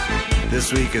Science.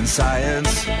 This Week in Science.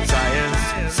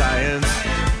 Science. Science.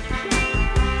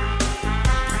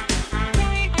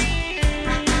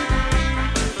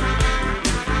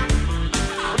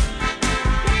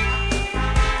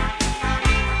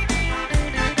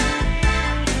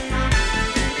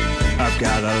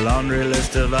 Got a laundry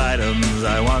list of items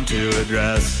I want to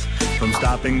address. From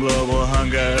stopping global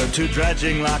hunger to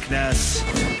dredging Loch Ness.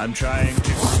 I'm trying to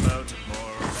promote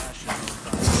more rational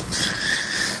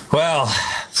thought. Well,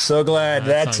 so glad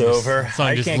that's over.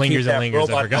 Song just lingers and lingers.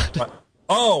 I forgot.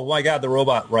 Oh my God, the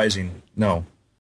robot rising. No,